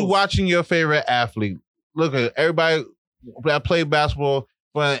just as you watching your favorite athlete. Look at everybody. that play basketball,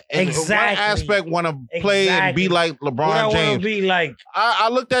 but in Exactly. one aspect want to play and be like What I LeBron want to James. be like, I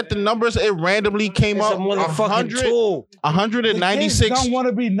looked at the numbers. It randomly came it's a up motherfucking tool. 196. The kids don't want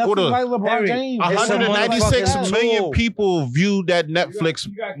to be nothing Hold on. like LeBron Harry, James. It's a 196 motherfucking million tool. people viewed that Netflix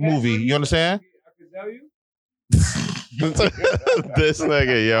movie. You understand? This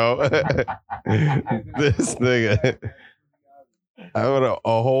nigga, yo. This nigga. I want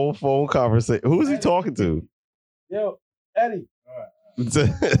a whole phone conversation. Who is he talking to? Yo, Eddie, This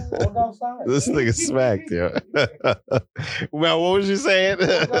walk outside. nigga smacked, yo. Well, what was you saying? Walk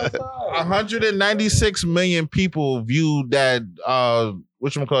outside. 196 million people viewed that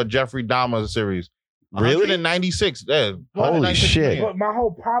whatchamacallit Jeffrey Dahmer series. Really? 196. Yeah. Holy 196 shit. million. But my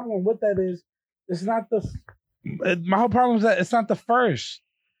whole problem with that is, it's not the. My whole problem is that it's not the first.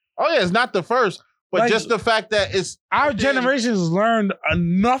 Oh yeah, it's not the first, but Like- just the fact that it's Our generations learned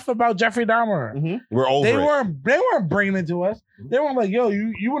enough about Jeffrey Dahmer. We're over They it. weren't bringing it to us. They weren't like, yo,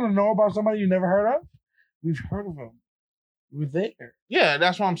 you want to know about somebody you never heard of? We've heard of him. We're there. Yeah,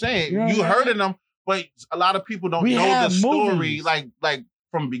 that's what I'm saying. You know what You I'm heard saying? of them, but a lot of people don't We know the have story, movies. like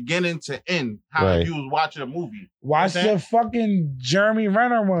from beginning to end. How Right. you was watching a movie. Watch Okay. the fucking Jeremy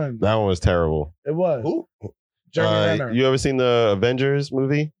Renner one. That one was terrible. It was. Who? Jeremy Renner. You ever seen the Avengers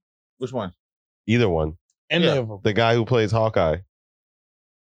movie? Which one? Either one. Any yeah. of them. The guy who plays Hawkeye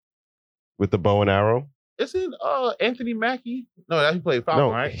with the bow and arrow. Is it Anthony Mackie? No, that he played Falcon,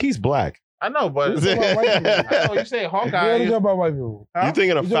 No, right? he's black. I know, but Is it- I know you say We Hawkeye. only talk about white people. Huh? You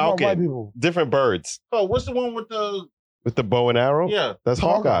thinking We of talk about white Falcon? people. Different birds Oh, what's the one with the? with the bow and arrow. Yeah. That's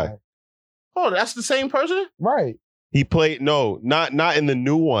Hawkeye. Oh, that's the same person. Right. He played not in the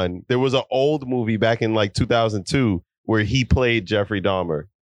new one. There was an old movie back in like 2002 where he played Jeffrey Dahmer.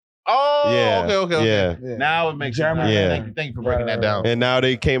 Oh, Yeah, okay. yeah. Yeah. Now it makes Jeremy sense. Renner. Thank you for breaking that down. And now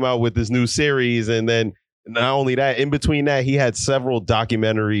they came out with this new series, and then not only that, in between that, he had several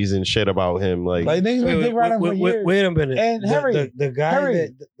documentaries and shit about him. Like, Like niggas been dick riding for years. Wait a minute. And Harry, the guy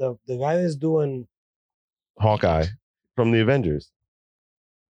Harry. the guy that's doing, Hawkeye from the Avengers,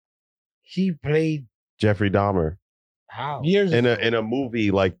 he played Jeffrey Dahmer, how? Years in ago. a movie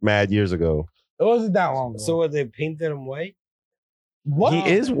like mad years ago. It wasn't that long ago. So what, they painted him white? what? He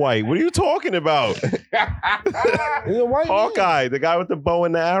is white. What are you talking about? He's a white man. Hawkeye, the guy with the bow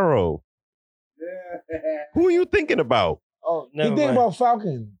and the arrow. Who are you thinking about? Oh, You never think mind. about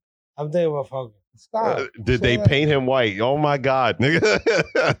Falcon. I'm thinking about Falcon. Stop. Did they Say that. paint him white? Oh my god, nigga!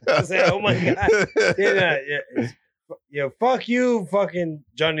 I said, oh my God. Yeah, fuck you, fucking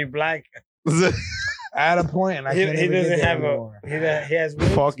Johnny Black. At a point, and I He, can't he even doesn't get there have anymore. he has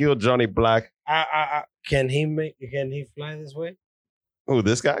wings. Fuck you, Johnny Black. Can he fly this way? Who,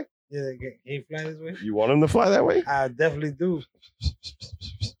 this guy? Yeah, can he fly this way? You want him to fly that way? I definitely do.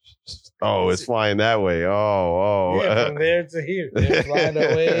 Oh, it's flying that way. Oh. Yeah, from there to here. They fly the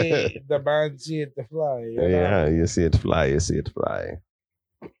way the bird see it to fly. You know? Yeah, you see it fly. You see it fly.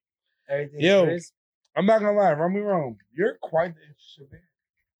 Everything Yo. crisp. I'm not gonna lie, run me wrong. You're quite the interesting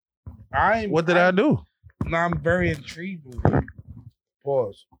man. What did I do? No, I'm very intrigued with you.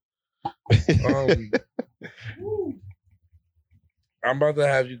 Pause. I'm about to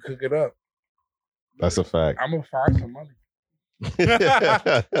have you cook it up. That's a fact. I'm gonna find some money.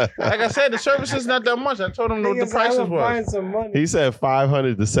 Like I said, the service is not that much. I told him what the Niggas, I prices will was. find some money. He said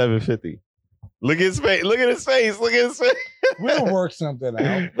 500 to 750. Look at his face. Look at his face. Look at his face. We'll work something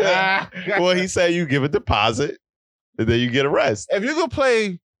out. Well, he said you give a deposit and then you get a rest. If you could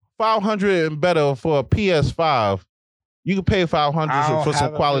play 500 and better for a PS5, you could pay 500 I don't for some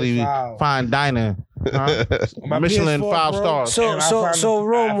have a quality PS5. fine dining. Huh? My Michelin PS4 5 Pro, stars. So and I so find so the-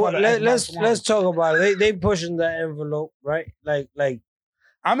 Rome, I find the let's Xbox One. let's talk about it. They pushing the envelope, right? Like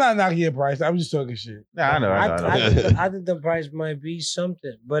I'm not knocking your price. I'm just talking shit. Nah, I know. I think the price might be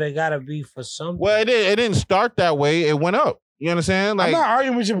something, but it gotta be for something. Well, it didn't start that way. It went up. You understand? Like, I'm not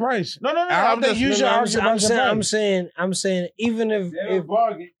arguing with your price. no. I don't I'm think just, you should I'm, argue I'm about your saying, price. I'm saying, even if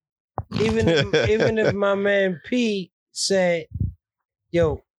even if my man P said,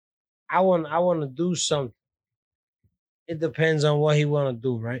 "Yo, I want to do something," it depends on what he want to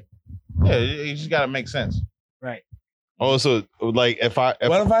do, right? yeah, you just got to make sense. Right. Oh, so like if What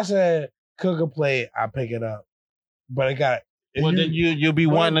if I said cook a plate, I pick it up, but it got. if Well, then you'll be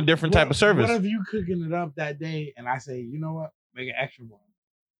wanting a different type of service. What if you cooking it up that day and I say, you know what, make an extra one,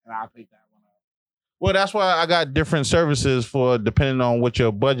 and I'll pick that one up. Well, that's why I got different services for depending on what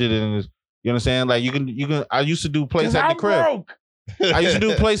your budget is. You understand? Like you can. I used to do plates 'Cause at the I'm crib. broke. I used to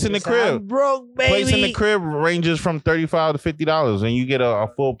do plates in the I'm crib. broke, baby. Plates in the crib ranges from $35 to $50, and you get a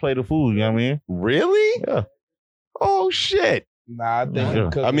full plate of food. You know what I mean? really? Yeah. Oh shit. Nah, I think. Yeah.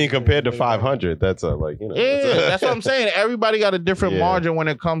 Cook I mean, is compared to really 500, that's a like, you know. Yeah, that's what I'm saying. Everybody got a different Yeah. margin when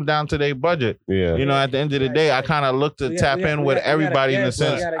it comes down to their budget. Yeah. You know, at the end of the day, I kind of look to tap in with everybody in a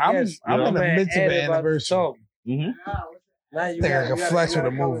sense. I'm in the midst of an anniversary. Mhm. Now I you think I can flex with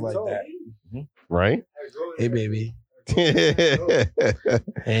a move like that. Right? Hey, baby. yeah.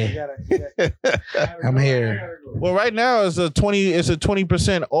 Hey, I'm here. Well, right now it's a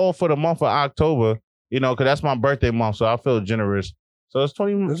 20% off for the month of October. You know, because that's my birthday month, so I feel generous. So it's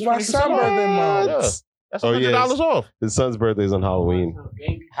 20. This is my 20% son's off. birthday month. Yeah. That's Oh, $100 yes. off. His son's birthday's on Halloween.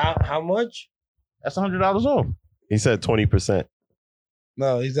 How much? That's $100 off. He said 20%.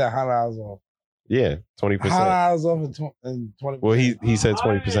 No, he's at $100 off. Yeah, 20%. $100 off and 20. Well, he said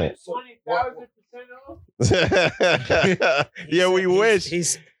 20%. Yeah, we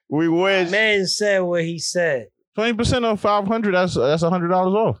wish. We wish. Man said what he said. 20% of 500. That's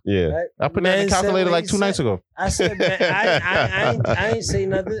 $100 off. Yeah. Right? I put that in Man the said calculator what like he 2 nights said. ago. I said, man, I ain't say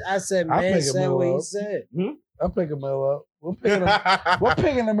nothing. I said, I'll man pick a said meal what he up. said. I'll pick a meal up. What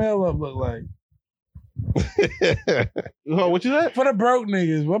picking the meal up look like? What you said? For the broke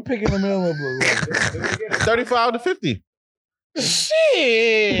niggas, what picking the meal up look like? 35 to 50.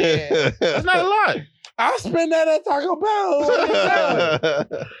 Shit. That's not a lot. I'll spend that at Taco Bell.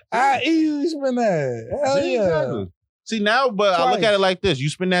 I easily spend that. Hell See, yeah. exactly. See now, but I look Twice. at it like this: you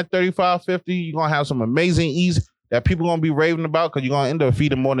spend that 35, 50, you're gonna have some amazing eats that people gonna be raving about because you're gonna end up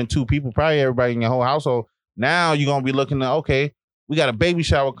feeding more than 2 people, probably everybody in your whole household. Now you're gonna be looking at, okay, we got a baby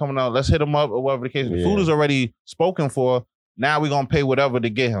shower coming up. Let's hit them up or whatever the case. The Yeah. food is already spoken for. Now we're gonna pay whatever to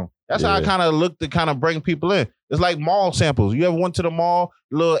get him. That's how I Yeah. kind of look to kind of bring people in. It's like mall samples. You ever went to the mall?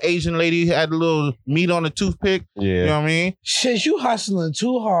 Little Asian lady had a little meat on the toothpick. You Yeah. know what I mean? Shit, you hustling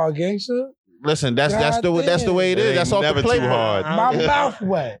too hard, gangster. Listen, that's the way it It is. ain't That's off never the plate. too hard. My mouth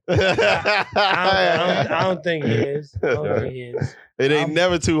wet. I don't think he is. I don't think he is. It ain't I'm-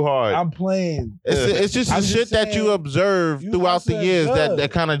 never too hard. I'm playing. It's just the I'm just shit that you saying, observe you throughout the hustling years good.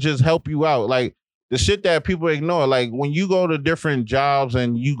 that kind of just help you out. Like the shit that people ignore. Like when you go to different jobs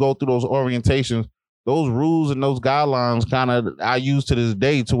and you go through those orientations, those rules and those guidelines kind of I use to this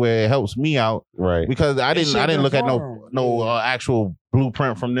day to where it helps me out Right. because I It didn't should look at conform. no actual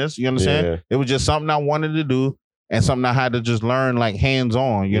blueprint from this. You understand? Yeah. It was just something I wanted to do. And something I had to just learn like hands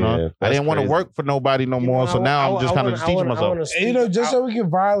on, you know. Yeah, I that's didn't want to crazy. work for nobody no more. So now I'm just kind of just teaching myself. And, you know, just so we can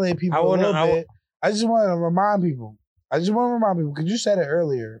violate people a little bit, I just want to remind people. Because you said it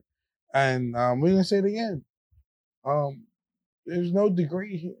earlier, and we're gonna say it again. There's no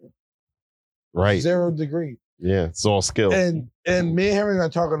degree here. Right. 0 degree. Yeah. It's all skill. And me and Henry are gonna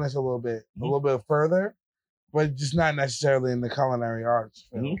talk on this a little bit further, but just not necessarily in the culinary arts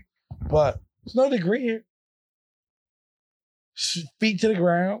field. But there's no degree here. Feet to the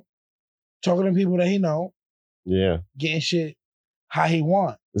ground, talking to people that he know, Yeah. getting shit how he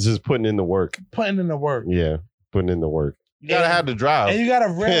want, It's just putting in the work. putting in the work. Yeah. Putting in the work. You gotta have the drive. And you gotta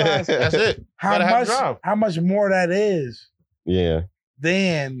realize That's it. Gotta have drive. how much more that is Yeah.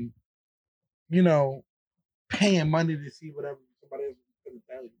 than, you know, paying money to see whatever somebody else is gonna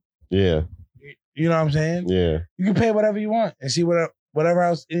tell you. Yeah. You know what I'm saying? Yeah. You can pay whatever you want and see whatever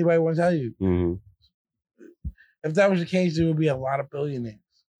else anybody want to tell you. hmm If that was the case, there would be a lot of billionaires.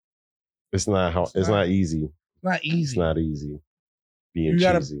 It's not how. It's not easy. It's not easy. It's not easy. Being You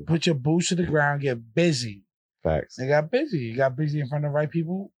gotta cheesy. put your boots to the ground, get busy. Facts. They got busy. You got busy in front of the right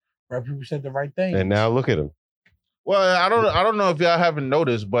people. Right people said the right thing. And now look at him. Well, I don't know if y'all haven't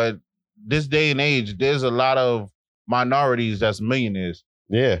noticed, but this day and age, there's a lot of minorities that's millionaires,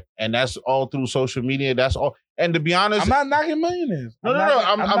 Yeah. and that's all through social media. That's all. And to be honest, I'm not knocking millionaires. No,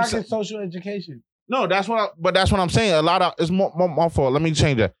 I'm I'm knocking social education. no, that's what I'm saying. A lot of it's more my fault. Let me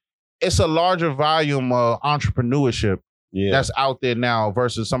change that. It's a larger volume of entrepreneurship Yeah. that's out there now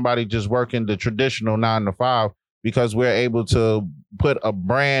versus somebody just working the traditional 9 to 5 because we're able to put a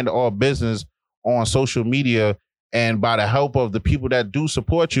brand or a business on social media and by the help of the people that do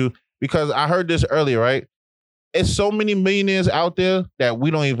support you. Because I heard this earlier, right? It's so many millionaires out there that we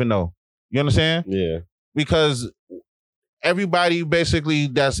don't even know. You understand? Yeah. Because everybody basically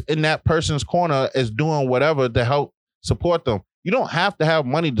that's in that person's corner is doing whatever to help support them. You don't have to have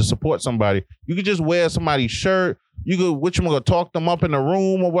money to support somebody. You could just wear somebody's shirt. You could talk them up in the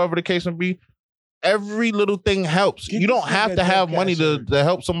room or whatever the case may be. Every little thing helps. Get You don't this have nigga to have Jeff money to Gasser.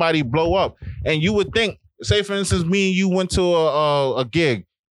 help somebody blow up. And you would think, say for instance, me and you went to a gig.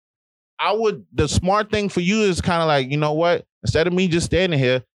 The smart thing for you is kind of like, you know what? Instead of me just standing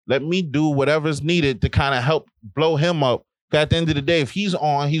here, let me do whatever's needed to kind of help blow him up. 'Cause at the end of the day, if he's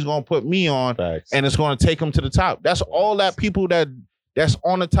on, he's gonna put me on, Facts. and it's gonna take him to the top. That's all that people that's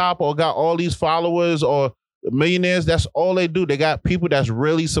on the top or got all these followers or millionaires, that's all they do. They got people that's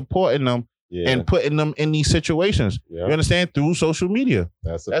really supporting them Yeah. and putting them in these situations. Yeah. You understand? Through social media.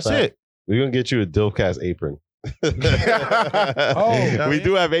 That's That's fact. it. We're gonna get you a Dilfcast apron. Oh, we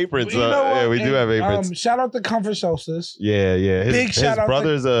do have aprons. You know what? Yeah, we do have aprons. Shout out to Comfort Solstice. Yeah. Big His shout out to-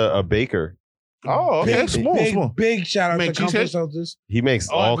 brother's a baker. Oh, okay. Big, Small, big, small. big shout out Make to Comfort cheesecake? Solstice. He makes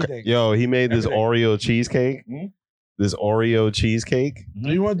Oh, all. everything. Yo, he made this Everything. Oreo cheesecake. Mhm. This Oreo cheesecake.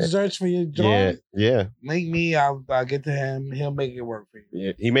 Do you want desserts for your Yeah, joint? yeah, Make me. I'll get to him. He'll make it work for you.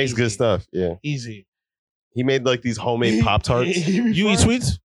 yeah. He makes good Easy. stuff. Yeah, Easy. he made like these homemade Pop Tarts. You eat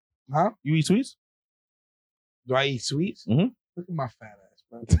sweets? Huh? You eat sweets? Do I eat sweets? Mhm. Look at my fat ass,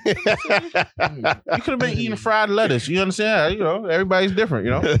 bro. You could have been eating fried lettuce. You understand? You know, everybody's different,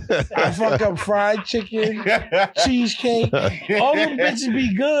 you know? I fuck up fried chicken, cheesecake. All them bitches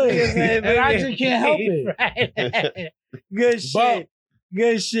be good, and I just can't help it. Good shit.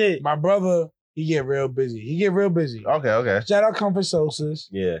 Good shit. My brother, he get real busy. Okay. Shout out Comfort Solstice.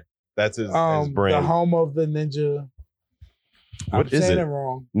 Yeah, that's his The brand. home of the ninja. What I'm is saying it? it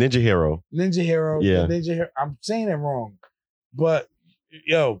wrong. Ninja Hero. Ninja Hero. Yeah. The Ninja Hero. I'm saying it wrong. But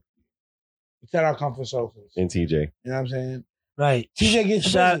yo, shout out Comfort Solstice. And TJ. You know what I'm saying? Right. TJ gets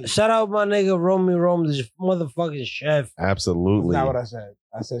busy. Shout out my nigga Romy Rome, this motherfucking chef. Absolutely. That's not what I said.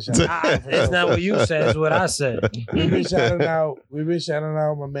 I said shout out. It's not what you said, it's what I said. We've been shouting out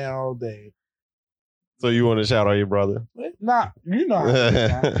my man all day. So you want to shout out your brother? Nah, you know how it is,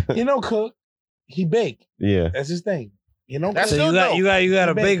 man. He don't cook. He bake. Yeah. That's his thing. You know, That's So still dope. you got a You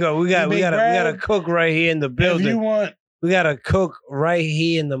make- baker. We got you make a bread. cook right here in the if you building. want, We got a cook right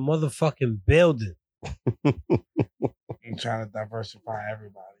here in the motherfucking building. I'm trying to diversify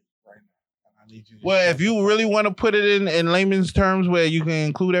everybody right now. I need you. To Well, if you really want to put it in layman's terms where you can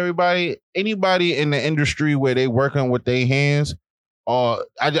include anybody in the industry where they working with their hands, or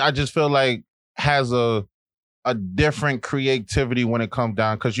I just feel like has a different creativity when it comes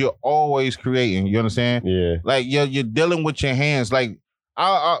down because you're always creating. You understand? Yeah. Like you're dealing with your hands. Like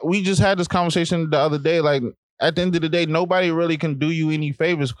we just had this conversation the other day. Like at the end of the day, nobody really can do you any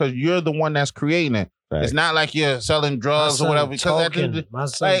favors because you're the one that's creating it. Facts. It's not like you're selling drugs or whatever. Because at the end of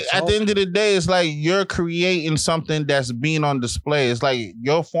the, at the end of the day, it's like you're creating something that's being on display. It's like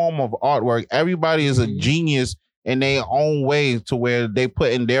your form of artwork. Everybody is a genius in their own way to where they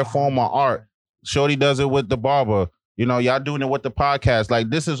put in their form of art. Shorty does it with the barber. You know, y'all doing it with the podcast. Like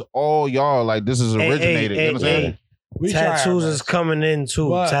this is all y'all. Like this is originated. You know what I'm saying? we try our Tattoos best. is coming in too.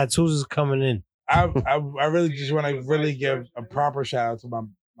 But- Tattoos is coming in. I really just want to really give a proper shout out to my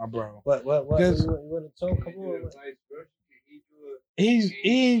bro. What? Because- You want to talk? Come on. He's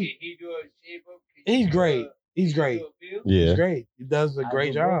great. He's great. He's Yeah. great. He does a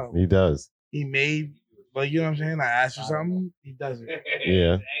great job. He does. He made, like, you know what I'm saying? I asked for something, he does it.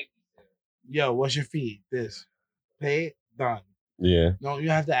 Yeah. Yo, what's your fee? This. Pay it, done. Yeah. No, you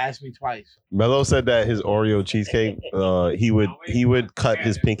have to ask me twice. Mello said that his Oreo cheesecake, he would cut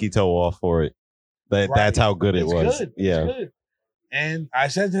his pinky toe off for it. That's Right. how good it It's was. good. Yeah. It's good. And I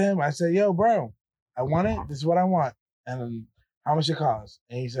said to him, I said, yo, bro, I want it. This is what I want. And how much it costs?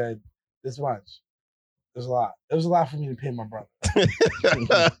 And he said, this much. It was a lot. It was a lot for me to pay my brother.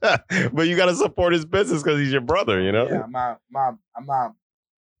 But you got to support his business because he's your brother, you know? Yeah, I'm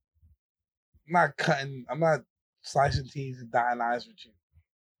not cutting, I'm not slicing teas and dotting eyes with you.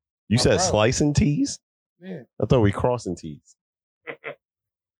 You My said brother. slicing teas? Yeah. I thought we crossing teas.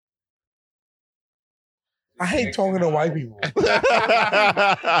 I hate talking to white people.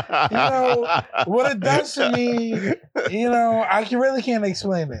 What it does to me, I really can't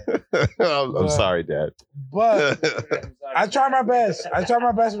explain it. I'm sorry, Dad. But I try my best. I try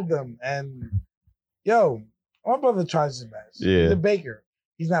my best with them. And yo, my brother tries his best. Yeah. He's a baker.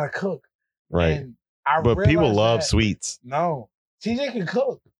 He's not a cook. Right. And I But people realized love that- sweets. No. TJ can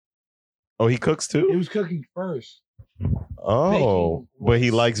cook. Oh, he cooks He too? was cooking first. Oh, baking but he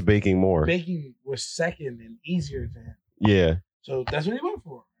was- likes baking more. Baking was second and easier to him. Yeah. So that's what he went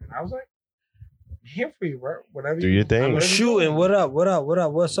for. And I was like, I'm here for you, bro. Whatever Do you your thing. I'm whatever you shooting. doing. What up?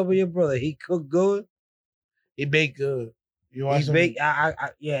 What's up with your brother? He cook good. He baked good. You want He some? bake. Yeah.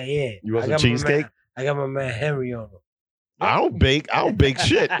 You want I some got my cheesecake? man- I got my man Henry on him. I don't bake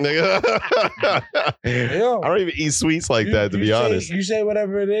shit, nigga. Yo, I don't even eat sweets like you- that, to you be say- honest. You say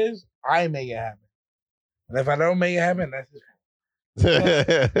whatever it is, I make it happen. And if I don't make it happen, that's his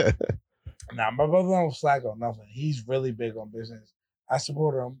fault. Nah, my brother don't slack on nothing. He's really big on business. I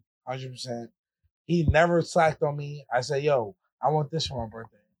support him 100%. He never slacked on me. I said, yo, I want this for my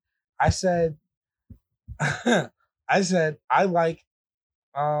birthday. I said, I like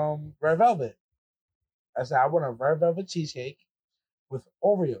red velvet. I said, I want a red velvet cheesecake with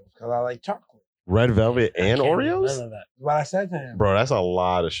Oreos because I like chocolate. Red Velvet and Can't do Oreos? None of that. What I said to him. Bro, that's a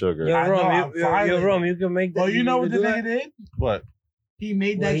lot of sugar. Yo, I know, I'm Rom, violent. Rom, you can make that. Well, you know what the can do nigga that? did? What? He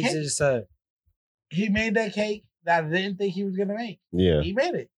made What that he cake. just said. He made that cake that I didn't think he was gonna make. Yeah. He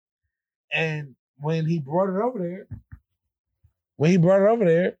made it. And when he brought it over there,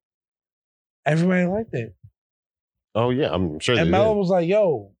 everybody liked it. Oh, yeah. I'm sure they And Mello did. was like,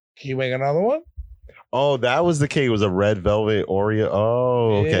 yo, can you make another one? Oh, that was the cake. It was a Red Velvet Oreo.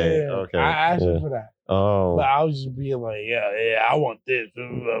 Oh, okay. Yeah. Okay. I asked yeah. him for that. Oh. But I was just being like, yeah, I want this. Blah,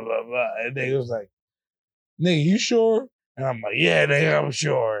 blah, blah, blah. And nigga was like, nigga, you sure? And I'm like, yeah, nigga, I'm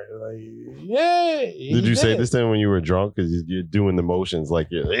sure. Like, yeah. Did you say this thing when you were drunk? Because you're doing the motions like,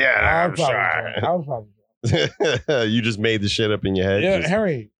 yeah, I'm I was probably drunk. sure. You just made the shit up in your head. Yeah, just-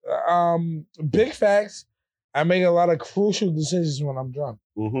 Henry. Big facts. I make a lot of crucial decisions when I'm drunk.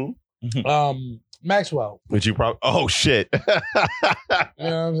 Mhm. Maxwell. But you probably, oh shit. You know what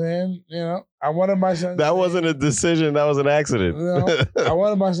I'm saying? You know, I wanted my son's That name- wasn't a decision. That was an accident. No, I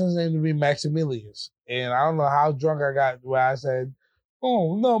wanted my son's name to be Maximilius. And I don't know how drunk I got where I said,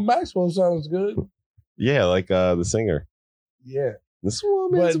 oh, no, Maxwell sounds good. Yeah, like the singer. Yeah. This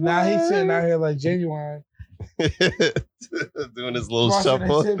woman's But now he's sitting out wine. here like Genuine, doing his little thrusting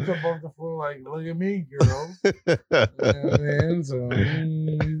shuffle. his hips above the floor like, look at me, girl. You know what I'm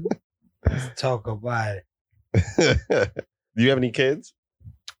saying? So, Let's talk about it. Do you have any kids?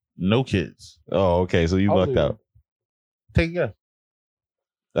 No kids. Oh, okay. So you How old lucked are you? out. Take a guess.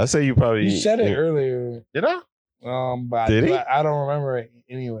 I say you probably. you said it earlier. Did I? But Did he? I don't remember it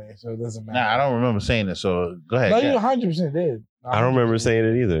anyway, so it doesn't matter. Nah, I don't remember saying it. So go ahead. No, guess. you 100% did. I don't remember saying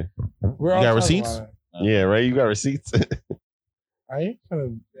it either. We're You all got talking receipts? about it. Yeah, right. You got receipts. I ain't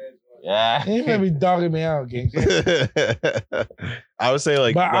gonna, Yeah. you ain't gonna be dogging me out, gang. I would say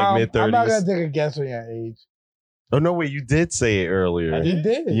like mid I'm not gonna 30s. take a guess on your age. Oh no, wait, you did say it earlier. You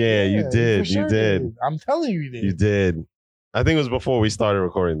did. Yeah, you did. for You did. I'm telling you, you did. You did. I think it was before we started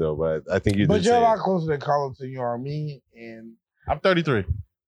recording though, but I think you But did. you're say a lot it. closer to Carlos than you are me, and I'm 33.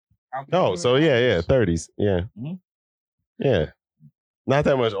 I'm Oh, so yeah, 30s. Yeah. Mhm. Yeah. Not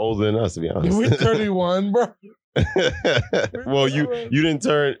that much older than us, to be honest. We're 31, bro. Well, you didn't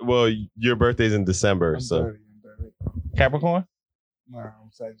turn. Well, your birthday's in December, I'm so 30. Capricorn? Nah,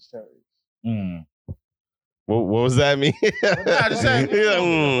 I'm Sagittarius. Mm. what was that mean? I just said-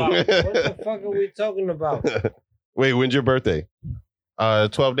 Yeah, What the fuck are we talking about? Wait, when's your birthday?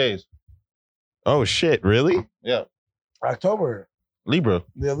 12 days. Oh shit! Really? Yeah. October. Libra.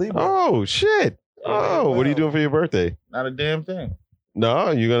 The Libra. Oh shit! Oh, what are you doing for your birthday? Not a damn thing.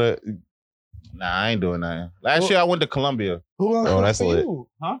 No, you're gonna Nah, I ain't doing nothing. Last year I went to Colombia. Who gonna Oh, cook that's for lit. you?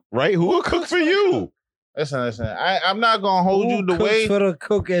 right? Who will cook for you? Listen. I'm not gonna hold Who you the cooks way for the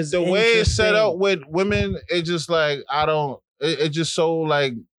cook is the way it's set interesting. up with women. It's just like I don't. It's just so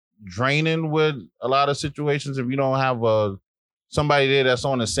like draining with a lot of situations if you don't have somebody there that's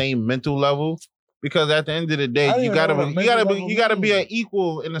on the same mental level. Because at the end of the I day, don't you even gotta know what be, you gotta mental be, level you gotta be means. an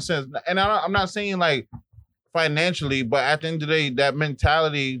equal in a sense. And I'm not saying like financially, but at the end of the day, that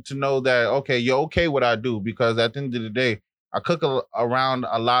mentality to know that okay, you're okay what I do. Because at the end of the day, I cook around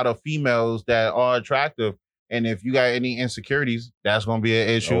a lot of females that are attractive, and if you got any insecurities, that's gonna be an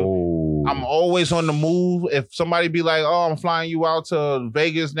issue. Oh, I'm always on the move. If somebody be like, "Oh, I'm flying you out to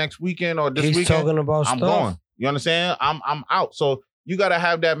Vegas next weekend or this He's weekend," talking about I'm stuff. going. You understand? I'm out. So you gotta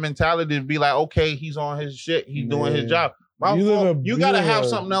have that mentality to be like, okay, he's on his shit. He's doing his Yeah. job. My You fault. live a- You you gotta live have a-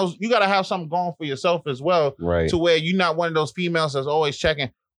 something else. You gotta have something going for yourself as well, right. to where you're not one of those females that's always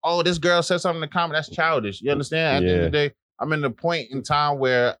checking. Oh, this girl said something in the comment. That's childish. You understand? At the end of the day, I'm in the point in time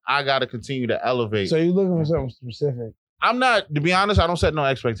where I gotta continue to elevate. So you're looking for something specific. I'm not, to be honest, I don't set no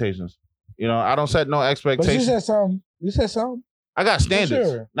expectations. You know, I don't set no But you expectations. said something. You said something. I got standards,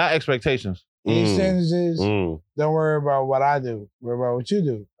 sure. not expectations. Your Mm, standards is mm. don't worry about what I do. Worry about what you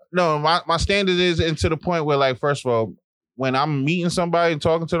do. No, my standard is, and to the point where, like, first of all, when I'm meeting somebody and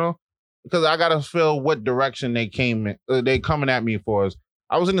talking to them, because I gotta feel what direction they coming at me for.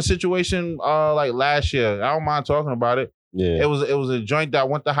 I was in a situation like last year. I don't mind talking about it. Yeah. It was a joint that I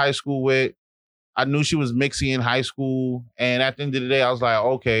went to high school with. I knew she was mixy in high school, and at the end of the day, I was like,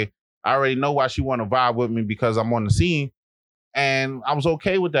 okay, I already know why she want to vibe with me because I'm on the scene, and I was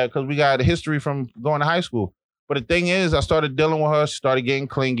okay with that because we got a history from going to high school. But the thing is, I started dealing with her. She started getting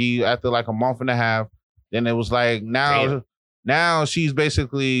clingy after like a month and a half. Then it was like now she's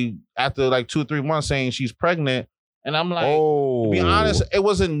basically after like 2 or 3 months saying she's pregnant, and I'm like, Oh, to be honest, it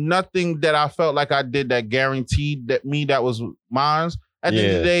wasn't nothing that I felt like I did that guaranteed that was mine. At the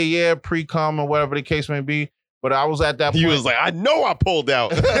end of the day, yeah, pre-cum or whatever the case may be. But I was at that point. he was like, I know I pulled out.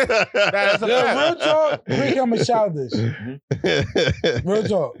 That's a Yeah, fact. real talk. Pre-cum is childish. Real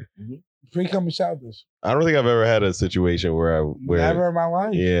talk. Pre-cum and showers. I don't think I've ever had a situation where Never in my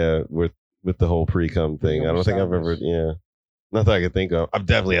life. yeah, with the whole pre-cum thing. I don't think I've ever, not that I can think of. I've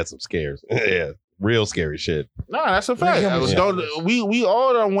definitely had some scares. Yeah, real scary shit. No, that's a fact. Yeah. Don't, we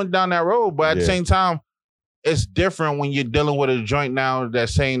all done went down that road, but at the same time, it's different when you're dealing with a joint now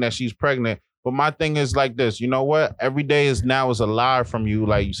that's saying that she's pregnant. But my thing is like this. You know what? Every day is a lie from you.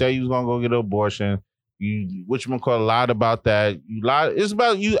 Like you say you was gonna go get an abortion. You lied about that. You lied. It's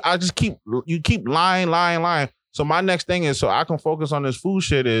about you. You keep lying. So my next thing is so I can focus on this food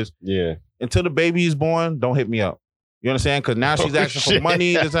shit is until the baby is born, don't hit me up. You understand? Because now she's asking for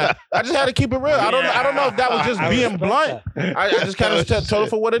money. I just had to keep it real. I don't know if that was just being blunt. I just kind of told her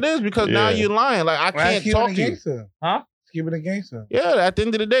for what it is because now you're lying. Like I can't talk to you. Huh? Keep it a gangster. Yeah, at the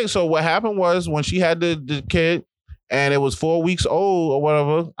end of the day. So what happened was when she had the kid and it was 4 weeks old or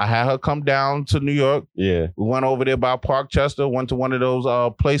whatever, I had her come down to New York. Yeah. We went over there by Parkchester, went to one of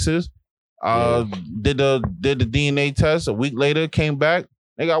those places, did the DNA test. A week later, came back.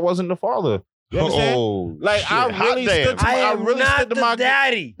 Nigga, I wasn't the father. You understand? Oh, like shit. I really stood to my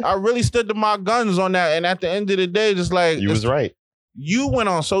daddy. I really stood to my guns on that. And at the end of the day, just like you was right. You went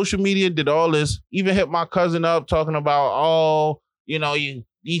on social media, did all this, even hit my cousin up talking about,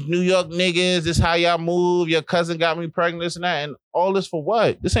 these New York niggas, this how y'all move. Your cousin got me pregnant, this and that, and all this for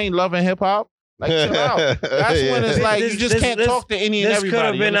what? This ain't love and hip hop. Like, chill out. That's when it's like you just can't talk to any and everybody. This could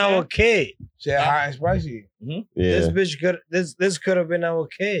have been our kid. Shit, hot and spicy. Mm-hmm. Yeah. This could have been our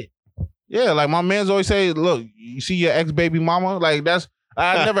kid. Yeah, like my man's always say, look, you see your ex-baby mama? Like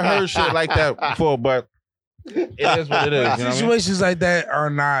I never heard shit like that before, but it is what it is. You know Situations like that are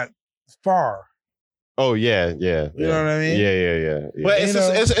not far. Oh yeah. You know what I mean? Yeah. But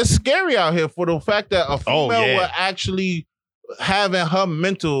it's scary out here for the fact that a female will actually having her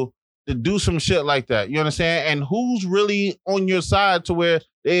mental to do some shit like that. You understand? And who's really on your side to where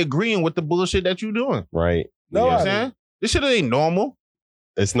they agreeing with the bullshit that you doing? Right. No, you understand? This shit ain't normal.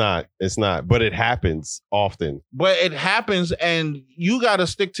 It's not, but it happens often. But it happens, and you got to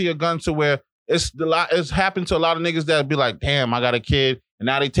stick to your guns to where it's happened to a lot of niggas that be like, damn, I got a kid, and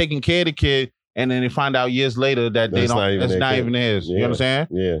now they taking care of the kid, and then they find out years later that it's not even theirs. Yeah. You understand?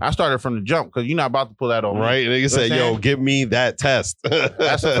 Yeah. I started from the jump because you're not about to pull that on me. Right? And they say, yo, give me that test.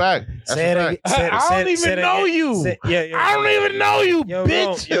 That's a fact. I don't even know you. I don't even know you,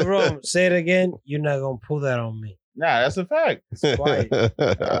 bitch. Yo, Rome, say it again. You're not going to pull that on me. Nah, that's a fact.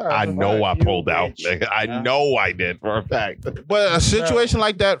 I know I pulled out. I know I did for a fact. But a situation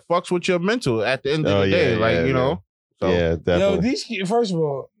like that fucks with your mental at the end of the day. You know? So. Yeah, definitely. Yo, these kids, first of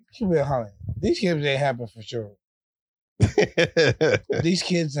all, keep it honey. These kids ain't happen for sure. These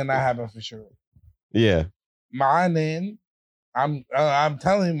kids are not happen for sure. Yeah. Mine didn't. I'm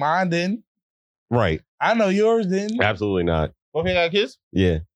telling you, mine didn't. Right. I know yours didn't. Absolutely not. Both of you got kids?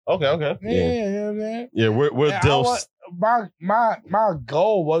 Yeah. Okay. Yeah, we're dilfs. My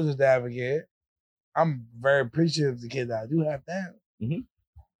goal wasn't to have a kid. I'm very appreciative of the kid that I do have now.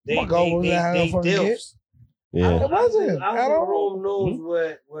 Mm-hmm. My goal wasn't to have no fucking kid. Yeah. It wasn't. I don't know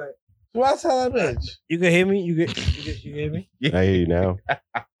what. So I tell that bitch. You can hear me? You hear me? I hear you now.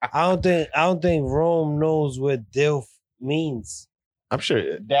 I don't think Rome knows what DILF means. I'm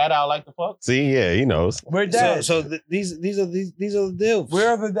sure. Dad, I like the fuck. See, yeah, he knows. We're dads. These are the DILFs. We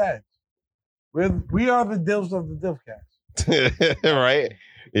are the dads. We are the DILFs of the DILF cast. Right?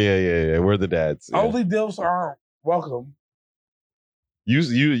 Yeah. We're the dads. Yeah. Only DILFs aren't welcome.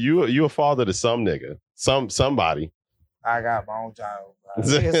 You a father to some nigga. Somebody. I got my own child. I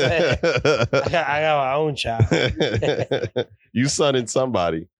got my own child. You sonning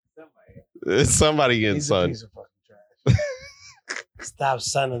somebody. Somebody getting He's son. a piece of fucking trash. Stop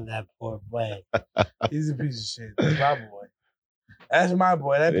sonning that poor boy. He's a piece of shit. That's my boy. That's my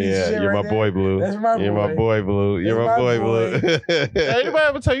boy. That piece of shit you're right my boy, Blue. That's my boy. You're my boy, Blue. You're my boy, Blue. Anybody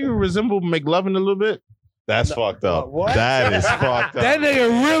ever tell you resemble McLovin a little bit? That's fucked up. What? That is fucked up. That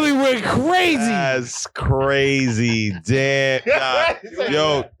nigga really went crazy. That's crazy. Damn.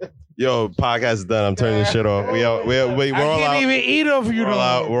 Nah. Yo, podcast is done. I'm turning this shit off. We're all I can't out. even eat off you. We're all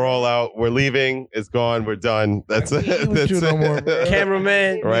out. We're all out. We're leaving. It's gone. We're done. That's it. That's you no more, it. bro.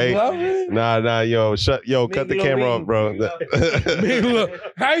 Cameraman. Right? Nah. Yo, cut the camera off, bro. Big love.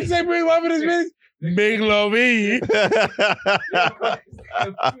 How you say big love in this bitch? Big love me.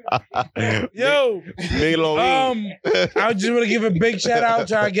 Yo. Big love me. I just want to give a big shout out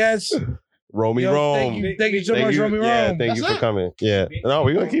to our guests. Romy Yo, Rome. Thank you so much, Romy Rome. Yeah, thank you for coming. Yeah. No,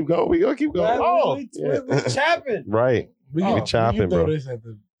 we're gonna keep going. We're chapping. Right. We chopping, throw bro. this at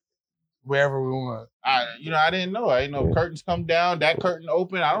wherever we want. I didn't know. I didn't know curtains come down, that curtain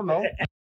open. I don't know.